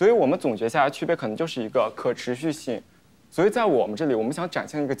所以我们总结下来，区别可能就是一个可持续性。所以在我们这里，我们想展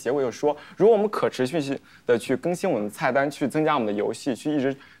现一个结果，就是说，如果我们可持续性的去更新我们的菜单，去增加我们的游戏，去一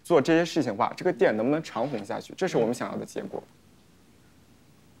直做这些事情的话，这个店能不能长红下去？这是我们想要的结果。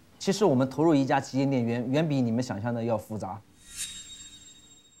其实我们投入一家旗舰店远比你们想象的要复杂。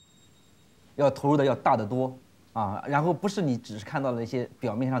要投入的要大得多啊，然后不是你只是看到了一些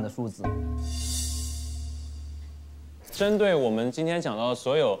表面上的数字。针对我们今天讲到的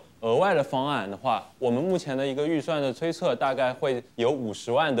所有额外的方案的话，我们目前的一个预算的推测大概会有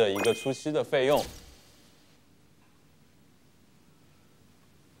50万的一个初期的费用。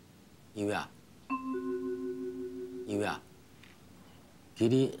音乐啊，给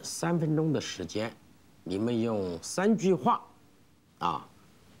你3分钟的时间，你们用3句话，啊。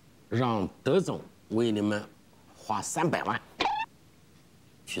让德总为你们花300万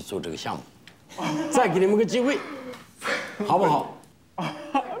去做这个项目，再给你们个机会，好不好？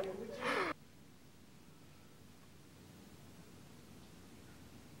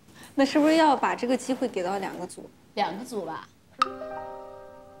那是不是要把这个机会给到2个组？2个组吧。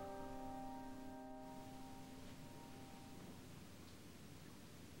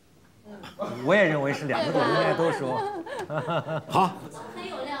我也认为是2个组应该都说。好。很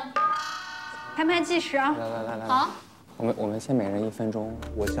有亮点。拍拍计时啊！来。好。我们先每人1分钟。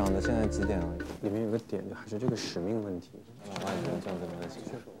我想的现在几点了？里面有个点，就还是这个使命问题。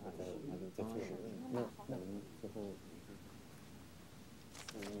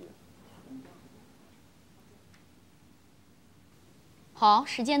好，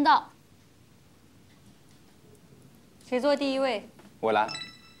时间到。谁做第1位？我来。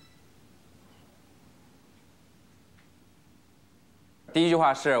第一句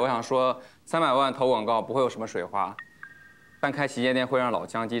话是，我想说，300万投广告不会有什么水花，但开旗舰店会让老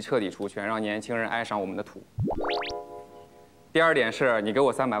乡鸡彻底出圈，让年轻人爱上我们的土。第2点是，你给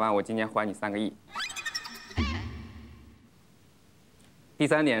我300万，我今年还你3个亿。第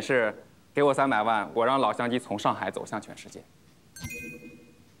3点是，给我300万，我让老乡鸡从上海走向全世界。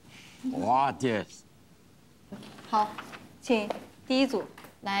哇天！好，请第1组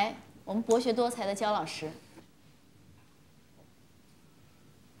来，我们博学多才的焦老师。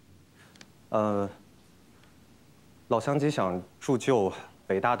老乡鸡想铸就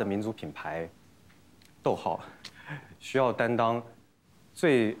伟大的民族品牌，逗号，需要担当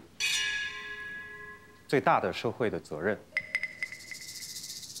最大的社会的责任。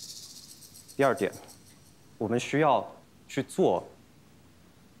第2点，我们需要去做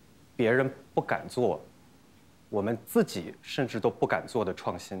别人不敢做，我们自己甚至都不敢做的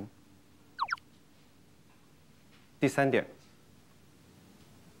创新。第3点，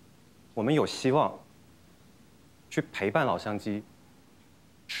我们有希望去陪伴老乡鸡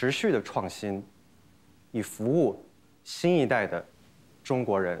持续的创新，以服务新一代的中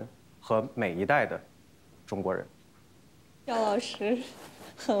国人和每一代的中国人。赵老师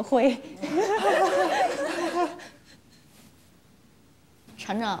很会。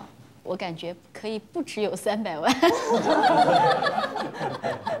厂长，我感觉可以不只有300万。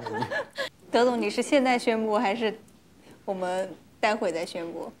德总，你是现在宣布还是我们待会再宣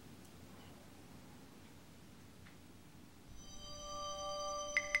布？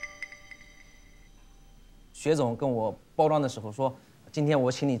薛总跟我包装的时候说，今天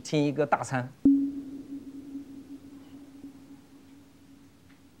我请你听一个大餐。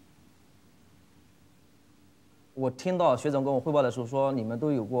我听到薛总跟我汇报的时候说，你们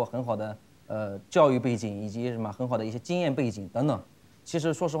都有过很好的教育背景，以及什么很好的一些经验背景等等。其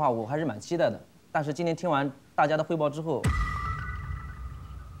实说实话，我还是蛮期待的。但是今天听完大家的汇报之后，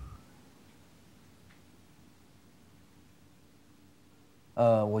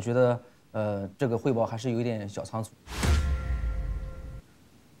我觉得这个汇报还是有一点小仓促。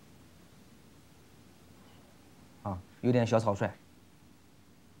啊，有点小草率。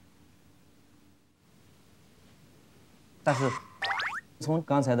但是从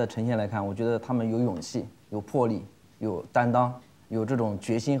刚才的呈现来看，我觉得他们有勇气、有魄力、有担当、有这种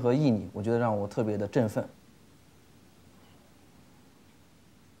决心和毅力，我觉得让我特别的振奋。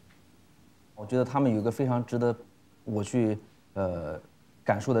我觉得他们有一个非常值得我去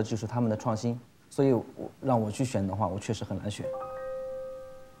感受的，就是他们的创新。所以让我去选的话，我确实很难选。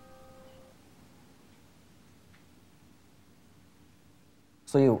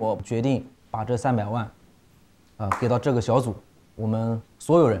所以我决定把这300万，给到这个小组，我们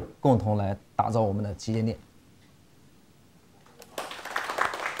所有人共同来打造我们的旗舰店。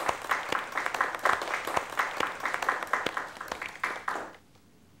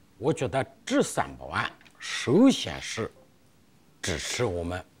我觉得这300万，首先是支持我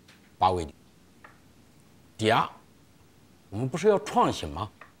们8位。第二，我们不是要创新吗？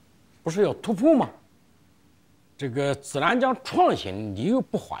不是要突破吗？这个自然讲创新，你又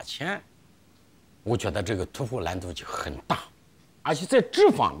不花钱，我觉得这个突破难度就很大。而且在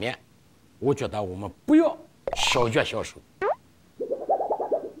这方面，我觉得我们不要小脚小手，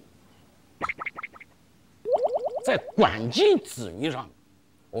在关键资源上，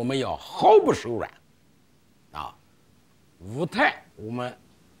我们要毫不手软。啊，舞台我们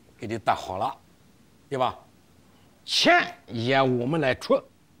给你搭好了，对吧？钱也我们来出。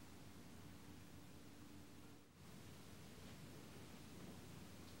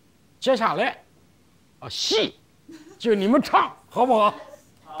接下来，戏就你们唱，好不好？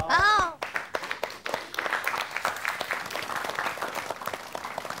好。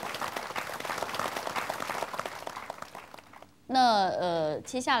那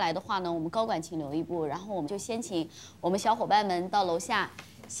接下来的话呢，我们高管请留一步，然后我们就先请我们小伙伴们到楼下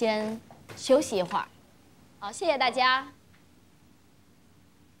先休息一会儿。好，谢谢大家。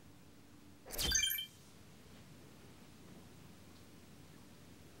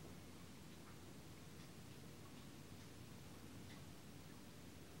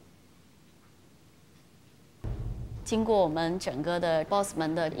经过我们整个的 boss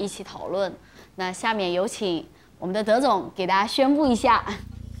们的一起讨论，那下面有请我们的德总给大家宣布一下。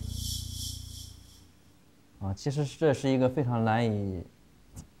其实这是一个非常难以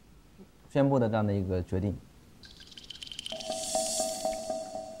宣布的这样的一个决定。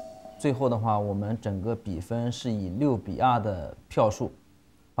最后的话，我们整个比分是以6-2的票数，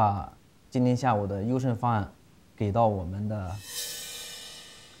把今天下午的优胜方案给到我们的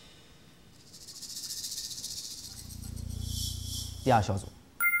第2小组。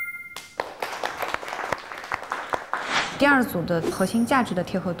第2组的核心价值的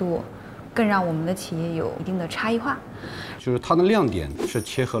贴合度，更让我们的企业有一定的差异化。就是它的亮点是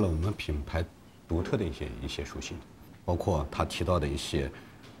切合了我们品牌独特的一些属性，包括他提到的一些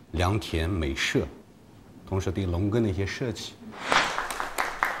良田美舍，同时对农耕的一些设计。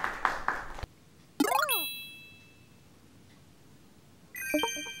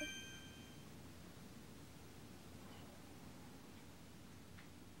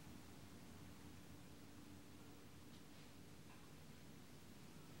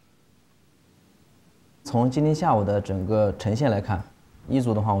从今天下午的整个呈现来看，1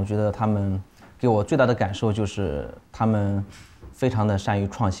组的话，我觉得他们给我最大的感受就是他们非常的善于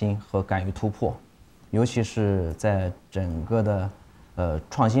创新和敢于突破，尤其是在整个的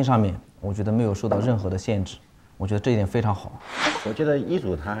创新上面，我觉得没有受到任何的限制，我觉得这一点非常好。我觉得1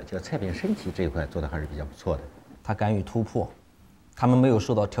组他这个菜品升级这一块做的还是比较不错的。他敢于突破，他们没有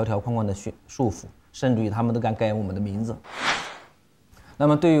受到条条框框的束缚，甚至于他们都敢改我们的名字。那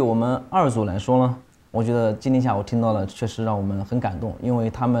么对于我们2组来说呢？我觉得今天下午听到了，确实让我们很感动，因为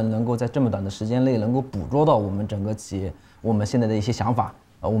他们能够在这么短的时间内能够捕捉到我们整个企业我们现在的一些想法，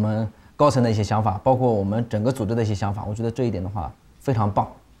我们高层的一些想法，包括我们整个组织的一些想法，我觉得这一点的话非常棒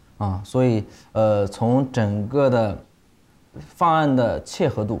啊！所以从整个的方案的切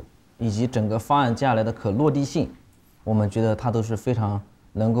合度以及整个方案接下来的可落地性，我们觉得它都是非常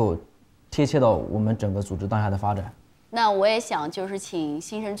能够贴切到我们整个组织当下的发展。那我也想就是请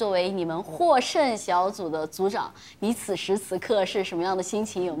新生作为你们获胜小组的组长，你此时此刻是什么样的心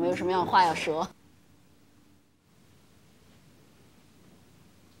情？有没有什么样的话要说？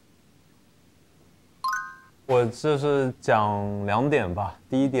我就是讲2点吧。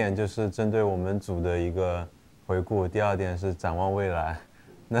第一点就是针对我们组的一个回顾，第2点是展望未来。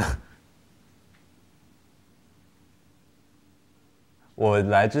那我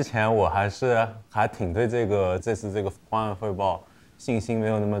来之前，我还挺对这次这个方案汇报信心没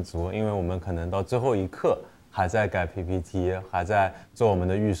有那么足，因为我们可能到最后一刻还在改 PPT， 还在做我们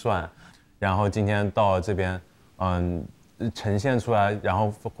的预算，然后今天到这边，呈现出来，然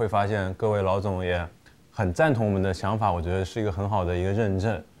后会发现各位老总也很赞同我们的想法，我觉得是一个很好的一个认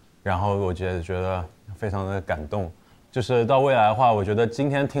证，然后我觉得非常的感动。就是到未来的话，我觉得今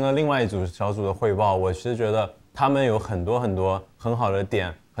天听了另外一组小组的汇报，我其实觉得他们有很多很好的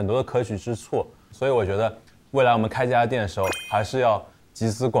点，很多的可取之处，所以我觉得未来我们开这家店的时候，还是要集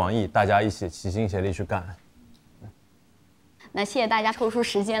思广益，大家一起齐心协力去干。那谢谢大家抽出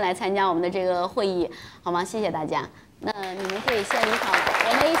时间来参加我们的这个会议，好吗？谢谢大家。那你们可以先离场了，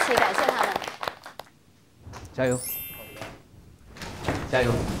我们一起感谢他们。加油！加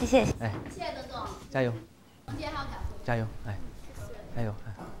油！谢谢。哎，谢谢邓总。加油！王杰还有凯夫。加油！哎，加油！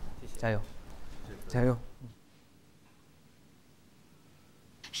哎，加油！加油！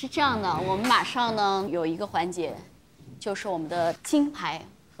是这样的，我们马上呢有一个环节，就是我们的金牌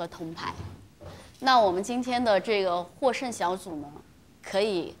和铜牌。那我们今天的这个获胜小组呢，可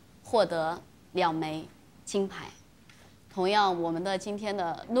以获得2枚金牌。同样，我们的今天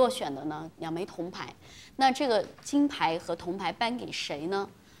的落选的呢2枚铜牌。那这个金牌和铜牌颁给谁呢？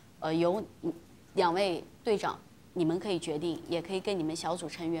由2位队长你们可以决定，也可以跟你们小组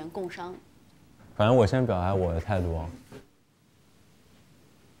成员共商。反正我先表达我的态度啊。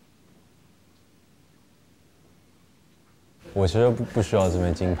我其实不需要这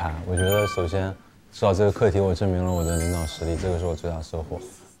枚金牌，我觉得首先至少这个课题我证明了我的领导实力，这个是我最大的收获。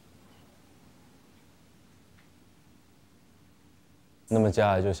那么接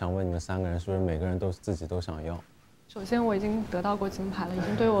下来就想问你们3个人，是不是每个人自己都想要？首先我已经得到过金牌了，已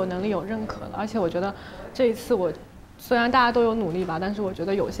经对我能力有认可了，而且我觉得这一次我虽然大家都有努力吧，但是我觉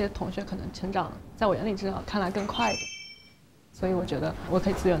得有些同学可能成长在我眼里至少看来更快一点，所以我觉得我可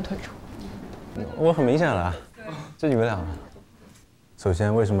以自愿退出。我很明显了，就你们俩。首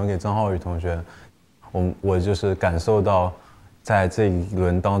先，为什么给张浩宇同学？我就是感受到，在这一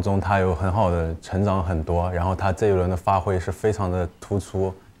轮当中，他有很好的成长很多，然后他这一轮的发挥是非常的突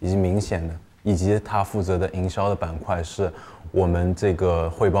出以及明显的，以及他负责的营销的板块是我们这个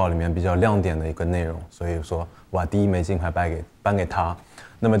汇报里面比较亮点的一个内容，所以说我把第1枚金牌颁给他。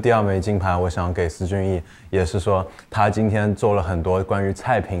那么第2枚金牌，我想给司俊毅，也是说他今天做了很多关于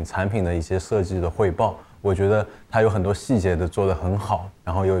产品的一些设计的汇报，我觉得他有很多细节的做得很好，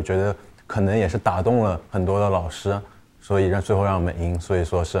然后又觉得可能也是打动了很多的老师，所以最后让我们赢，所以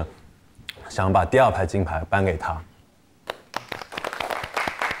说是想把第2排金牌颁给他。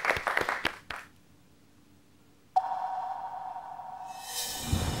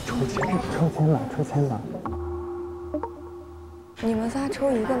抽签吧。你们仨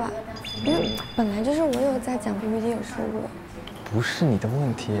抽一个吧，因为本来就是我有在讲 PPT 有失误。不是你的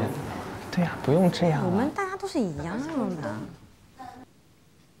问题，对呀，不用这样。我们大家都是一样的。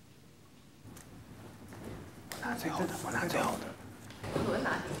拿最后的，我拿最后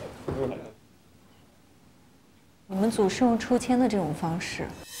的。你们组是用抽签的这种方式，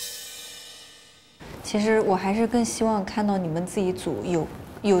其实我还是更希望看到你们自己组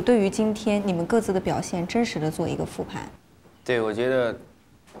有对于今天你们各自的表现真实的做一个复盘。对，我觉得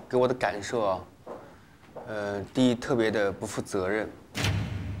给我的感受啊，第一特别的不负责任，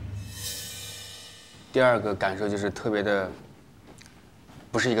第2个感受就是特别的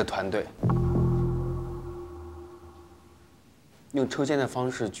不是一个团队。用抽签的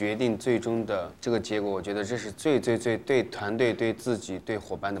方式决定最终的这个结果，我觉得这是最对团队、对自己、对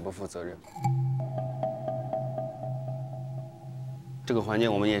伙伴的不负责任。这个环节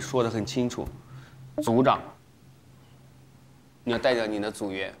我们也说得很清楚，组长，你要带着你的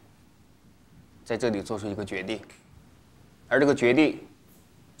组员，在这里做出一个决定，而这个决定，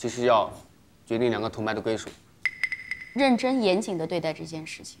就是要决定2个铜牌的归属。认真严谨地对待这件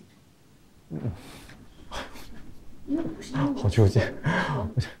事情。好纠结。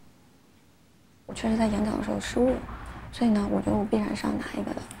我确实在演讲的时候失误了，所以呢，我觉得我必然是要拿一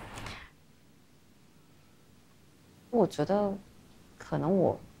个的。我觉得，可能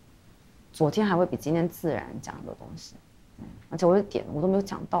我昨天还会比今天自然讲很多东西，而且我有点我都没有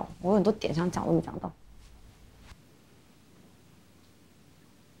讲到，我有很多点想讲都没讲到。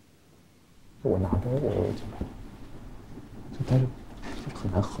我拿的我有讲，但是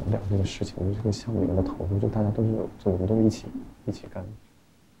很难衡量这个事情。我觉得这个项目里面的投入，就大家都是我们都是一起干的。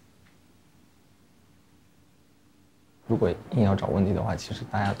如果硬要找问题的话，其实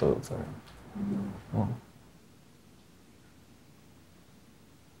大家都有责任。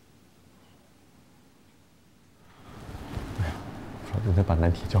我再把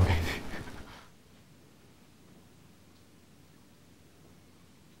难题交给你。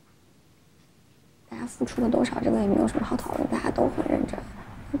大家付出了多少，这个也没有什么好讨论，大家都很认真，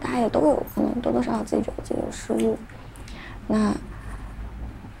大家也都有可能多多少少自己觉得自己有失误。那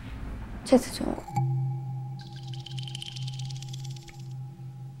这次就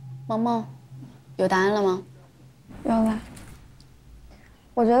萌萌，有答案了吗？有了。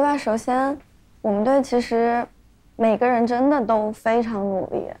我觉得吧，首先我们队其实每个人真的都非常努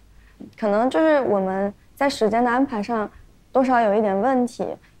力，可能就是我们在时间的安排上多少有一点问题，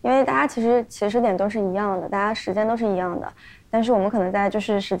因为大家其实起始点都是一样的，大家时间都是一样的，但是我们可能在就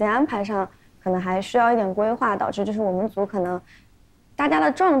是时间安排上可能还需要一点规划，导致就是我们组可能大家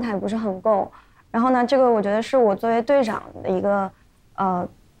的状态不是很够。然后呢，这个我觉得是我作为队长的一个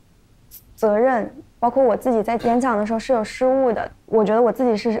责任，包括我自己在演讲的时候是有失误的。我觉得我自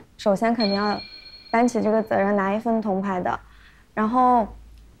己是首先肯定要担起这个责任，拿1份铜牌的。然后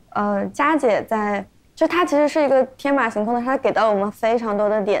佳姐就她其实是一个天马行空的，她给到了我们非常多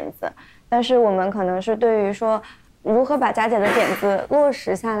的点子，但是我们可能是对于说如何把佳姐的点子落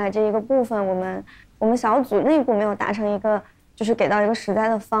实下来这一个部分，我们小组内部没有达成一个就是给到一个实在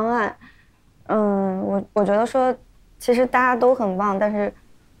的方案。我觉得说其实大家都很棒，但是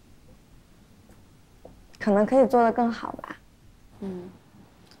可能可以做得更好吧。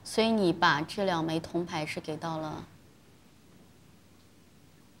所以你把这2枚铜牌是给到了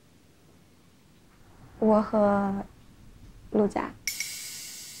我和陆佳。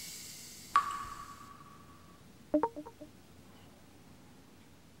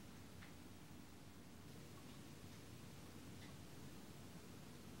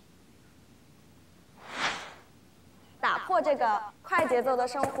打破这个快节奏的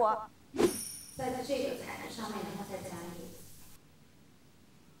生活，在这个彩蛋上面，然后再加一个。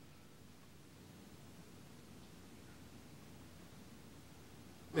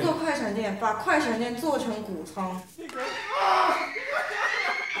做快闪店，把快闪店做成谷仓。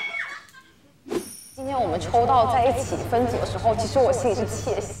今天我们抽到在一起分组的时候，其实我心里是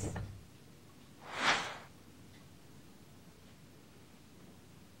窃喜的。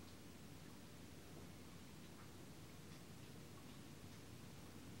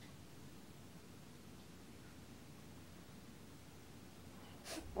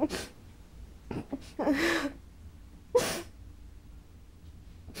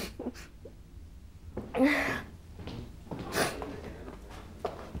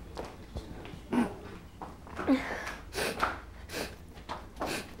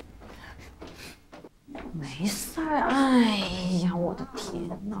没事儿，哎呀，我的天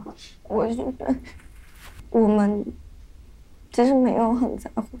哪！我是觉得我们其实没有很在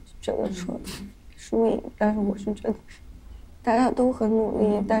乎这个说输赢，但是我是觉得大家都很努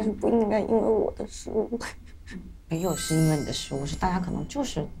力，但是不应该因为我的失误。没有是因为你的失误，是大家可能就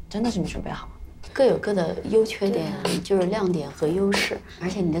是真的是没准备好，各有各的优缺点，就是亮点和优势，而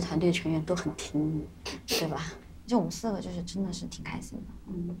且你的团队成员都很听你，对吧？就我们4个就是真的是挺开心的，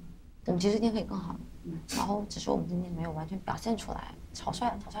我们其实今天可以更好，然后只是我们今天没有完全表现出来，草率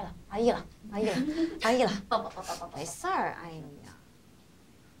了，阿姨了，没事儿，哎呀。